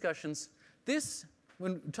 one of the discussions,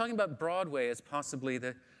 when talking about Broadway as possibly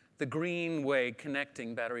the greenway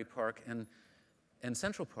connecting Battery Park and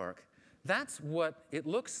Central Park, that's what it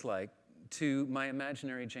looks like to my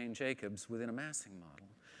imaginary Jane Jacobs within a massing model.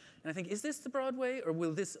 And I think, is this the Broadway, or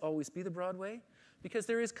will this always be the Broadway? Because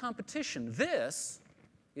there is competition. This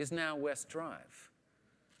is now West Drive.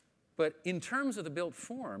 But in terms of the built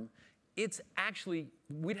form, it's actually,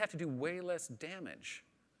 we'd have to do way less damage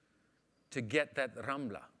to get that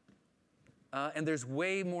Rambla. And there's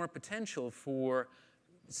way more potential for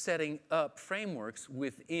setting up frameworks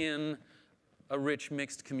within a rich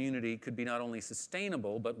mixed community could be not only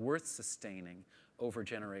sustainable, but worth sustaining over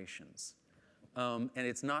generations. And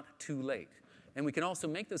it's not too late. And we can also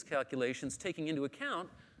make those calculations taking into account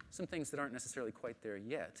some things that aren't necessarily quite there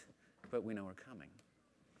yet, but we know are coming.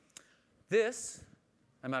 This,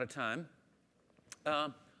 I'm out of time.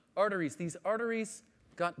 Arteries, these arteries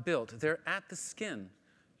got built. They're at the skin.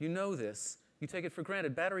 You know this. You take it for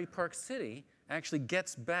granted. Battery Park City actually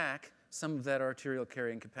gets back some of that arterial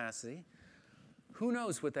carrying capacity. Who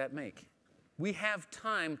knows what that make? We have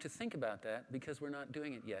time to think about that because we're not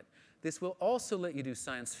doing it yet. This will also let you do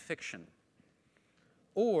science fiction.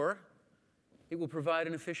 Or it will provide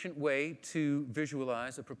an efficient way to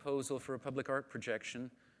visualize a proposal for a public art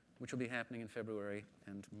projection, which will be happening in February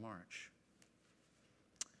and March.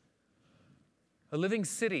 A living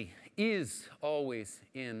city is always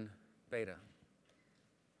in beta.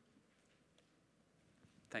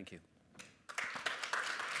 Thank you.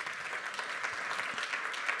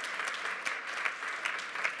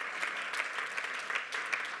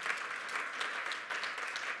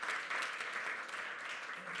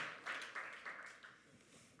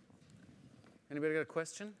 Anybody got a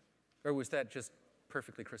question? Or was that just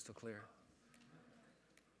perfectly crystal clear?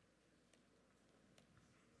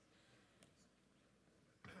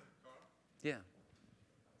 Yeah.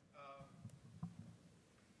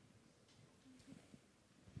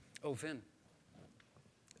 Oh, Vin.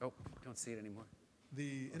 Oh, don't see it anymore.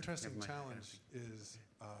 The interesting Never mind. challenge is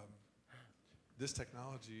this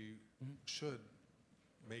technology should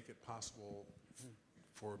make it possible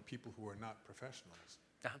for people who are not professionals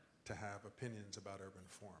to have opinions about urban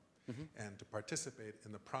form and to participate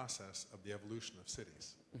in the process of the evolution of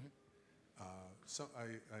cities. So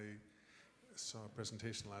I saw a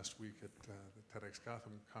presentation last week at the TEDx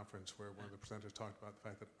Gotham conference where one of the presenters talked about the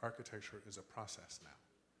fact that architecture is a process now.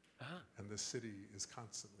 And this city is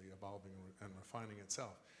constantly evolving and refining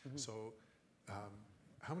itself. So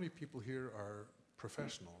how many people here are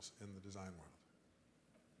professionals in the design world?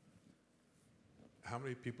 How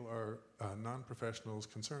many people are non-professionals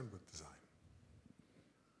concerned with design?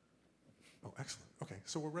 Oh, excellent. Okay,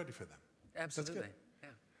 so we're ready for them. Absolutely. That's good.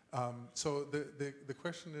 Yeah. So the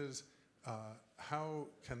question is, how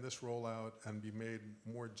can this roll out and be made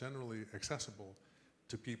more generally accessible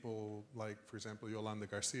to people like, for example, Yolanda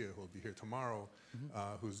Garcia, who will be here tomorrow,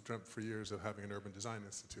 who's dreamt for years of having an urban design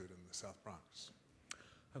institute in the South Bronx.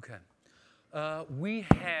 Okay. We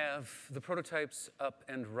have the prototypes up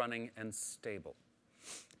and running and stable.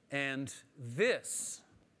 And this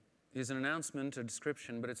is an announcement, a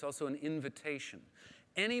description, but it's also an invitation.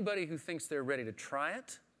 Anybody who thinks they're ready to try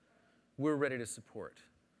it, we're ready to support.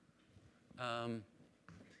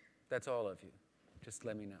 That's all of you. Just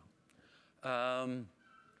let me know.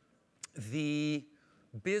 The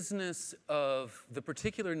business of the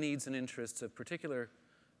particular needs and interests of particular,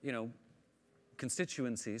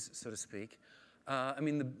 constituencies, so to speak. I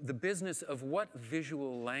mean, the business of what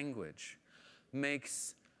visual language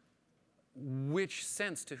makes which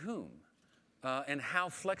sense to whom, and how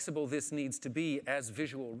flexible this needs to be as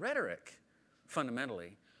visual rhetoric,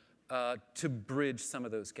 fundamentally, to bridge some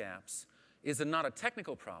of those gaps, is not a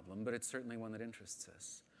technical problem, but it's certainly one that interests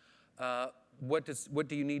us. What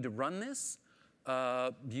do you need to run this?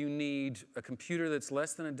 You need a computer that's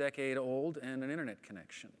less than a decade old and an internet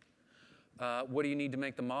connection. What do you need to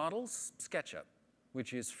make the models? SketchUp,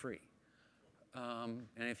 which is free. And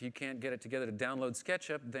if you can't get it together to download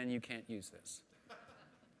SketchUp, then you can't use this.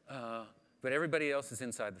 But everybody else is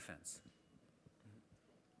inside the fence.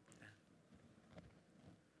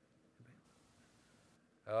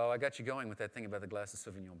 Oh, I got you going with that thing about the glass of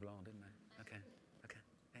Sauvignon Blanc, didn't I? Okay. Okay.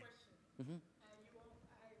 Hey. Question. I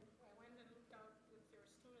went and looked out with your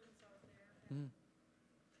students out there. And,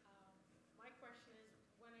 my question is,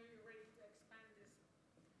 when are you ready to expand this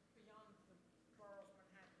beyond the borough of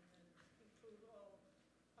Manhattan and include all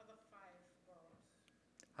other 5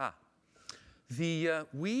 boroughs?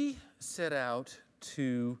 We set out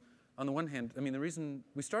to, on the one hand, I mean, the reason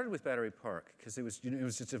we started with Battery Park because it was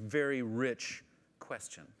just a very rich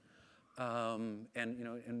question, and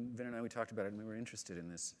Vin and I, we talked about it, and we were interested in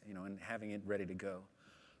this, and having it ready to go.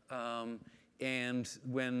 And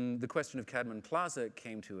when the question of Cadman Plaza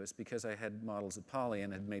came to us, because I had models at Poly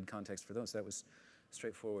and had made context for those, that was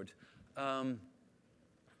straightforward.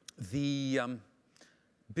 The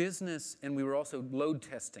business, and we were also load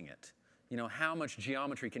testing it. How much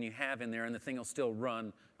geometry can you have in there, and the thing will still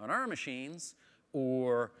run on our machines,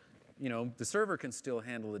 or the server can still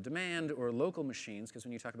handle the demand, or local machines, because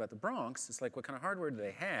when you talk about the Bronx, it's like, what kind of hardware do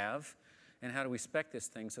they have, and how do we spec this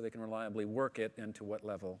thing so they can reliably work it, and to what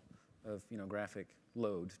level of graphic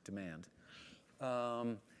load demand.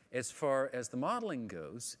 As far as the modeling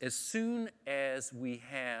goes, as soon as we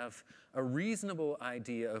have a reasonable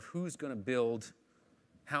idea of who's going to build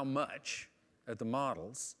how much at the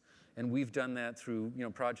models, and we've done that through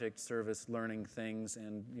project service learning things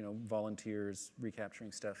and volunteers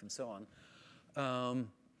recapturing stuff and so on,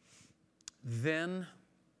 then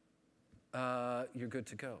you're good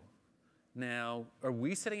to go. Now, are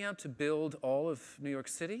we setting out to build all of New York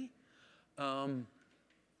City?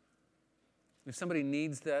 If somebody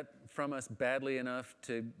needs that from us badly enough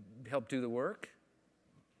to help do the work,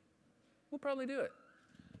 we'll probably do it.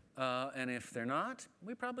 And if they're not,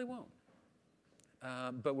 we probably won't.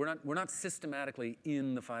 But we're not systematically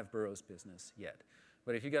in the 5 boroughs business yet.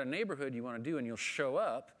 But if you've got a neighborhood you want to do, and you'll show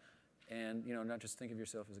up, and not just think of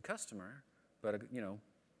yourself as a customer, but then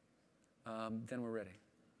we're ready.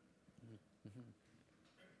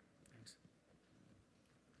 Thanks.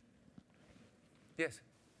 Yes.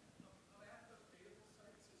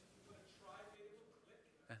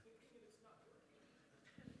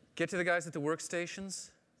 Get to the guys at the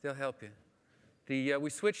workstations. They'll help you. We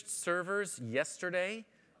switched servers yesterday,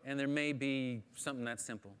 and there may be something that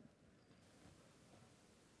simple.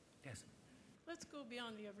 Yes? Let's go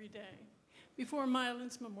beyond the everyday. Before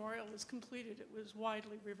Mylan's Memorial was completed, it was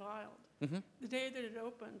widely reviled. The day that it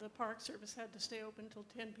opened, the Park Service had to stay open until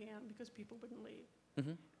 10 p.m. because people wouldn't leave.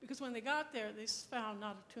 Because when they got there, they found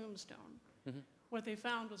not a tombstone. What they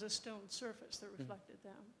found was a stone surface that reflected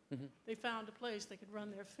them. They found a place they could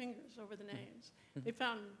run their fingers over the names. They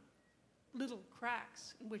found little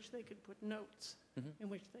cracks in which they could put notes, in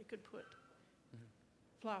which they could put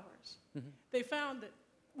flowers. They found that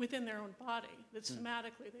within their own body, that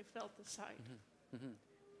somatically they felt the site,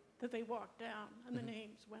 that they walked down and the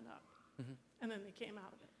names went up, and then they came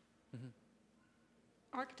out of it.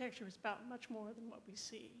 Architecture is about much more than what we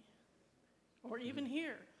see, or even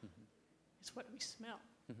hear. It's what we smell,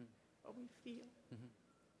 what we feel.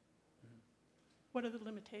 What are the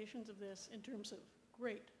limitations of this in terms of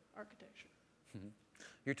great architecture?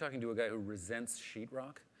 You're talking to a guy who resents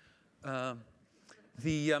sheetrock.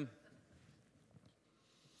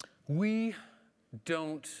 We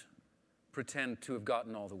don't pretend to have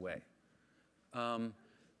gotten all the way.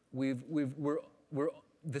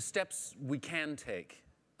 The steps we can take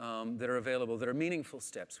that are available, that are meaningful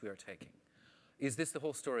steps we are taking. Is this the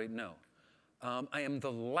whole story? No. I am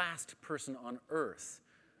the last person on earth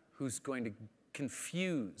who's going to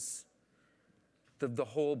confuse the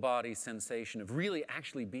whole body sensation of really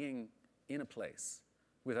actually being in a place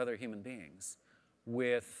with other human beings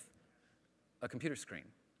with a computer screen.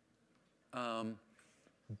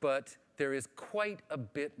 But there is quite a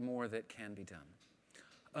bit more that can be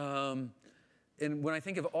done. And when I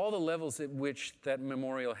think of all the levels at which that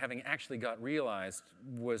memorial, having actually got realized,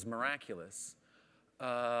 was miraculous,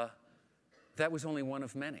 that was only one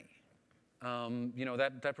of many. You know,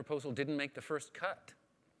 that proposal didn't make the first cut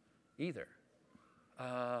either.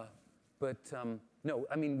 No,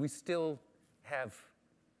 I mean, we still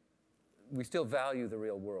value the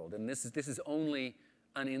real world, and this is only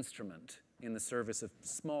an instrument in the service of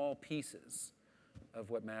small pieces of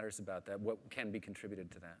what matters about that, what can be contributed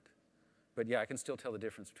to that. But yeah, I can still tell the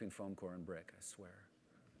difference between foam core and brick, I swear.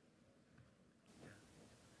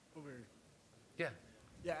 Over. Yeah.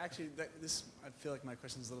 Yeah, actually, I feel like my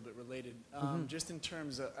question is a little bit related. Just in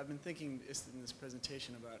terms of, I've been thinking in this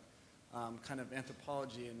presentation about kind of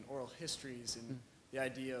anthropology and oral histories and the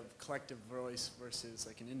idea of collective voice versus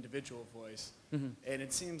like an individual voice. And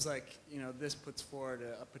it seems like, you know, this puts forward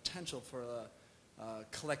a potential for a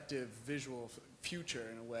collective visual future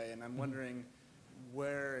in a way. And I'm wondering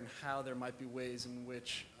where and how there might be ways in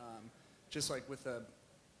which, just like with a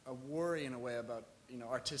worry in a way about, you know,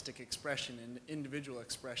 artistic expression and individual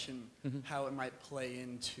expression, how it might play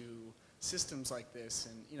into systems like this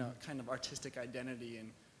and, you know, kind of artistic identity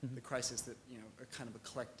and the crisis that, you know, a kind of a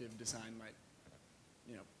collective design might,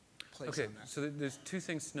 you know, place on that. So there's two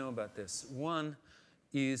things to know about this. One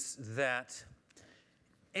is that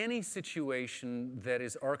any situation that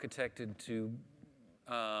is architected to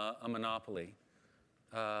a monopoly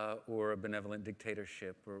or a benevolent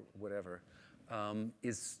dictatorship or whatever we're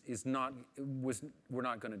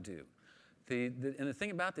not going to do. And the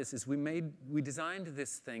thing about this is we designed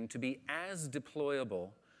this thing to be as deployable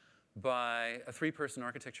by a 3-person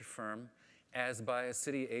architecture firm, as by a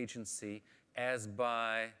city agency, as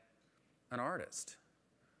by an artist,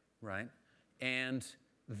 right? And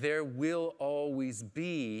there will always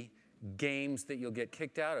be games that you'll get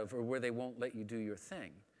kicked out of or where they won't let you do your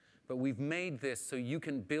thing. But we've made this so you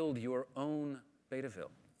can build your own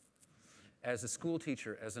Betaville. As a school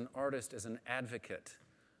teacher, as an artist, as an advocate,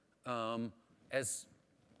 as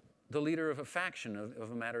the leader of a faction of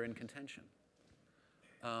a matter in contention.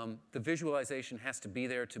 The visualization has to be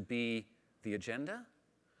there to be the agenda,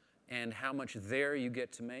 and how much there you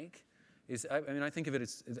get to make is, I mean, I think of it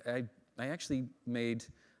as, I actually made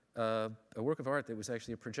a work of art that was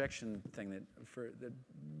actually a projection thing that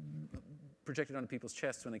projected onto people's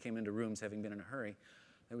chests when they came into rooms having been in a hurry.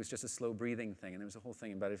 It was just a slow breathing thing, and there was a whole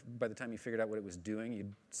thing about it. By the time you figured out what it was doing,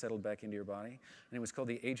 you'd settled back into your body. And it was called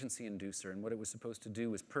the agency inducer, and what it was supposed to do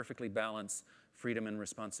was perfectly balance freedom and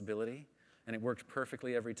responsibility. And it worked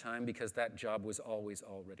perfectly every time because that job was always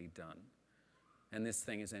already done. And this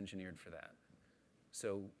thing is engineered for that.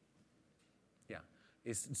 So, yeah.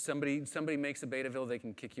 If somebody makes a Betaville, they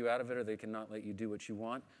can kick you out of it or they can not let you do what you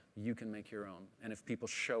want. You can make your own. And if people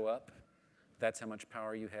show up, that's how much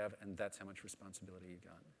power you have, and that's how much responsibility you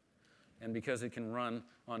got. And because it can run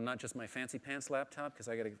on not just my fancy pants laptop, because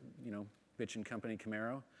I got a, you know, bitchin' company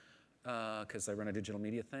Camaro, because I run a digital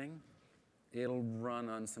media thing, it'll run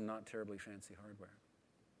on some not terribly fancy hardware.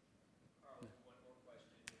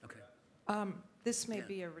 Okay. This may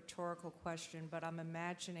be a rhetorical question, but I'm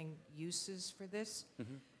imagining uses for this.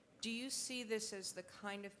 Do you see this as the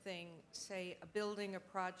kind of thing, say a building, a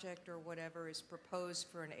project, or whatever is proposed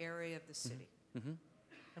for an area of the city?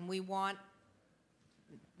 And we want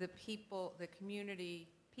the people, the community,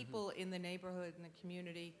 people in the neighborhood and the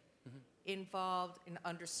community involved in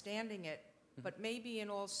understanding it, but maybe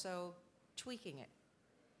in also tweaking it.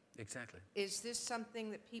 Exactly. Is this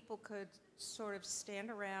something that people could sort of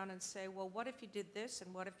stand around and say, well, what if you did this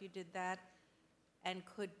and what if you did that, and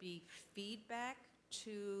could be feedback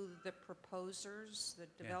to the proposers,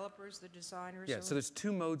 the developers, the designers? Yeah, so there's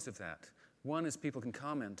two modes of that. One is people can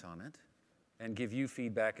comment on it and give you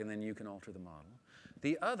feedback, and then you can alter the model.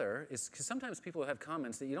 The other is, because sometimes people have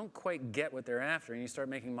comments that you don't quite get what they're after, and you start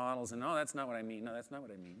making models, and no, that's not what I mean, no, that's not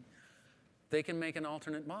what I mean. They can make an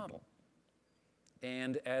alternate model.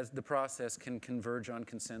 And as the process can converge on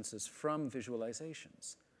consensus from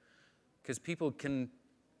visualizations. Because people can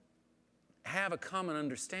have a common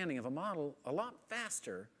understanding of a model a lot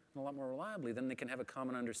faster and a lot more reliably than they can have a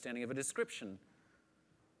common understanding of a description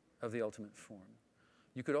of the ultimate form.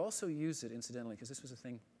 You could also use it, incidentally, because this was a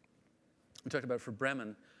thing we talked about for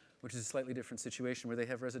Bremen, which is a slightly different situation where they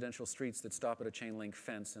have residential streets that stop at a chain link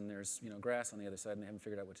fence and there's grass on the other side and they haven't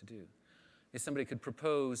figured out what to do. If somebody could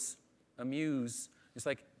propose a muse, it's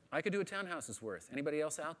like, I could do a townhouse's worth. Anybody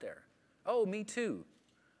else out there? Oh, me too.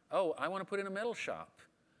 Oh, I want to put in a metal shop.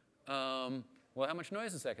 Well, how much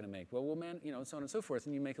noise is that going to make? Well, so on and so forth.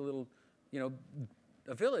 And you make a little,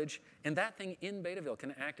 a village, and that thing in Betaville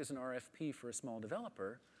can act as an RFP for a small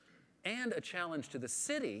developer and a challenge to the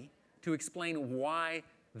city to explain why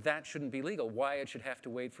that shouldn't be legal, why it should have to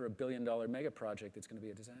wait for a $1 billion mega project that's going to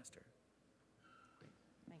be a disaster.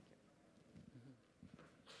 Thank you.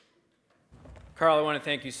 Carl, I want to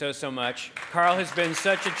thank you so much. Carl has been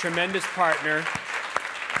such a tremendous partner.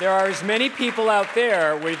 There are as many people out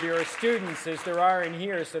there with your students as there are in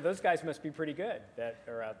here, so those guys must be pretty good that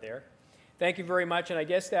are out there. Thank you very much, and I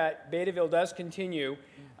guess that Betaville does continue.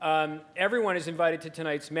 Everyone is invited to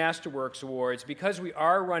tonight's Masterworks Awards. Because we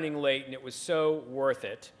are running late and it was so worth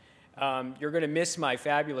it, you're going to miss my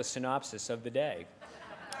fabulous synopsis of the day.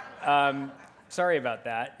 Sorry about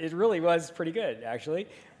that. It really was pretty good, actually.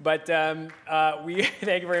 But we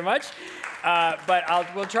thank you very much.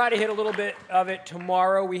 But we'll try to hit a little bit of it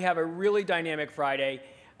tomorrow. We have a really dynamic Friday,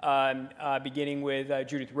 beginning with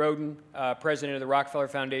Judith Roden, president of the Rockefeller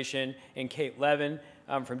Foundation, and Kate Levin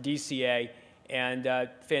from DCA, and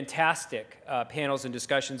fantastic panels and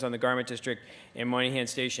discussions on the Garment District and Moynihan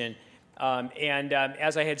Station.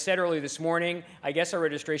 As I had said earlier this morning, I guess our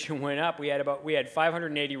registration went up. We had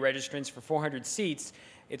 580 registrants for 400 seats.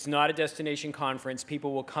 It's not a destination conference.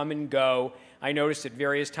 People will come and go. I noticed at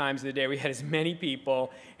various times of the day we had as many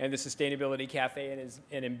people in the Sustainability Cafe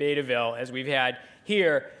and in Betaville as we've had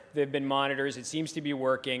here. There have been monitors. It seems to be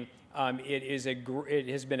working. It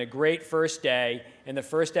has been a great first day and the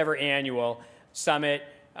first ever annual Summit,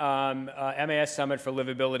 MAS Summit for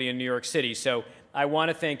Livability in New York City. So I want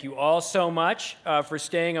to thank you all so much for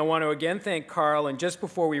staying. I want to again thank Carl. And just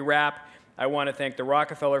before we wrap, I want to thank the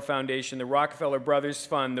Rockefeller Foundation, the Rockefeller Brothers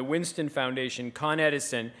Fund, the Winston Foundation, Con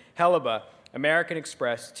Edison, Helaba, American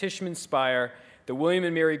Express, Tishman Speyer, the William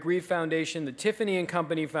and Mary Grieve Foundation, the Tiffany and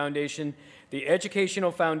Company Foundation, the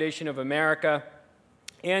Educational Foundation of America,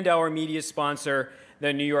 and our media sponsor,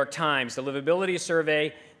 the New York Times. The livability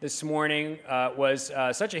survey this morning was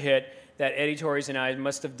such a hit that Eddie Torres and I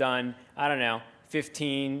must have done,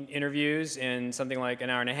 15 interviews in something like an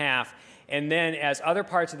hour and a half. And then as other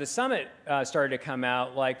parts of the summit started to come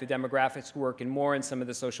out, like the demographics work and more, and some of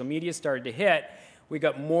the social media started to hit, we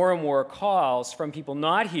got more and more calls from people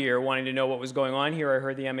not here wanting to know what was going on here. I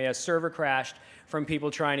heard the MAS server crashed from people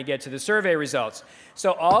trying to get to the survey results.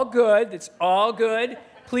 So all good. It's all good.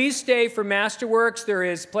 Please stay for Masterworks. There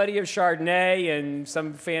is plenty of Chardonnay and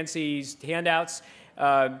some fancy handouts,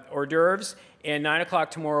 hors d'oeuvres. And 9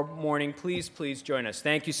 o'clock tomorrow morning, please join us.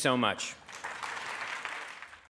 Thank you so much.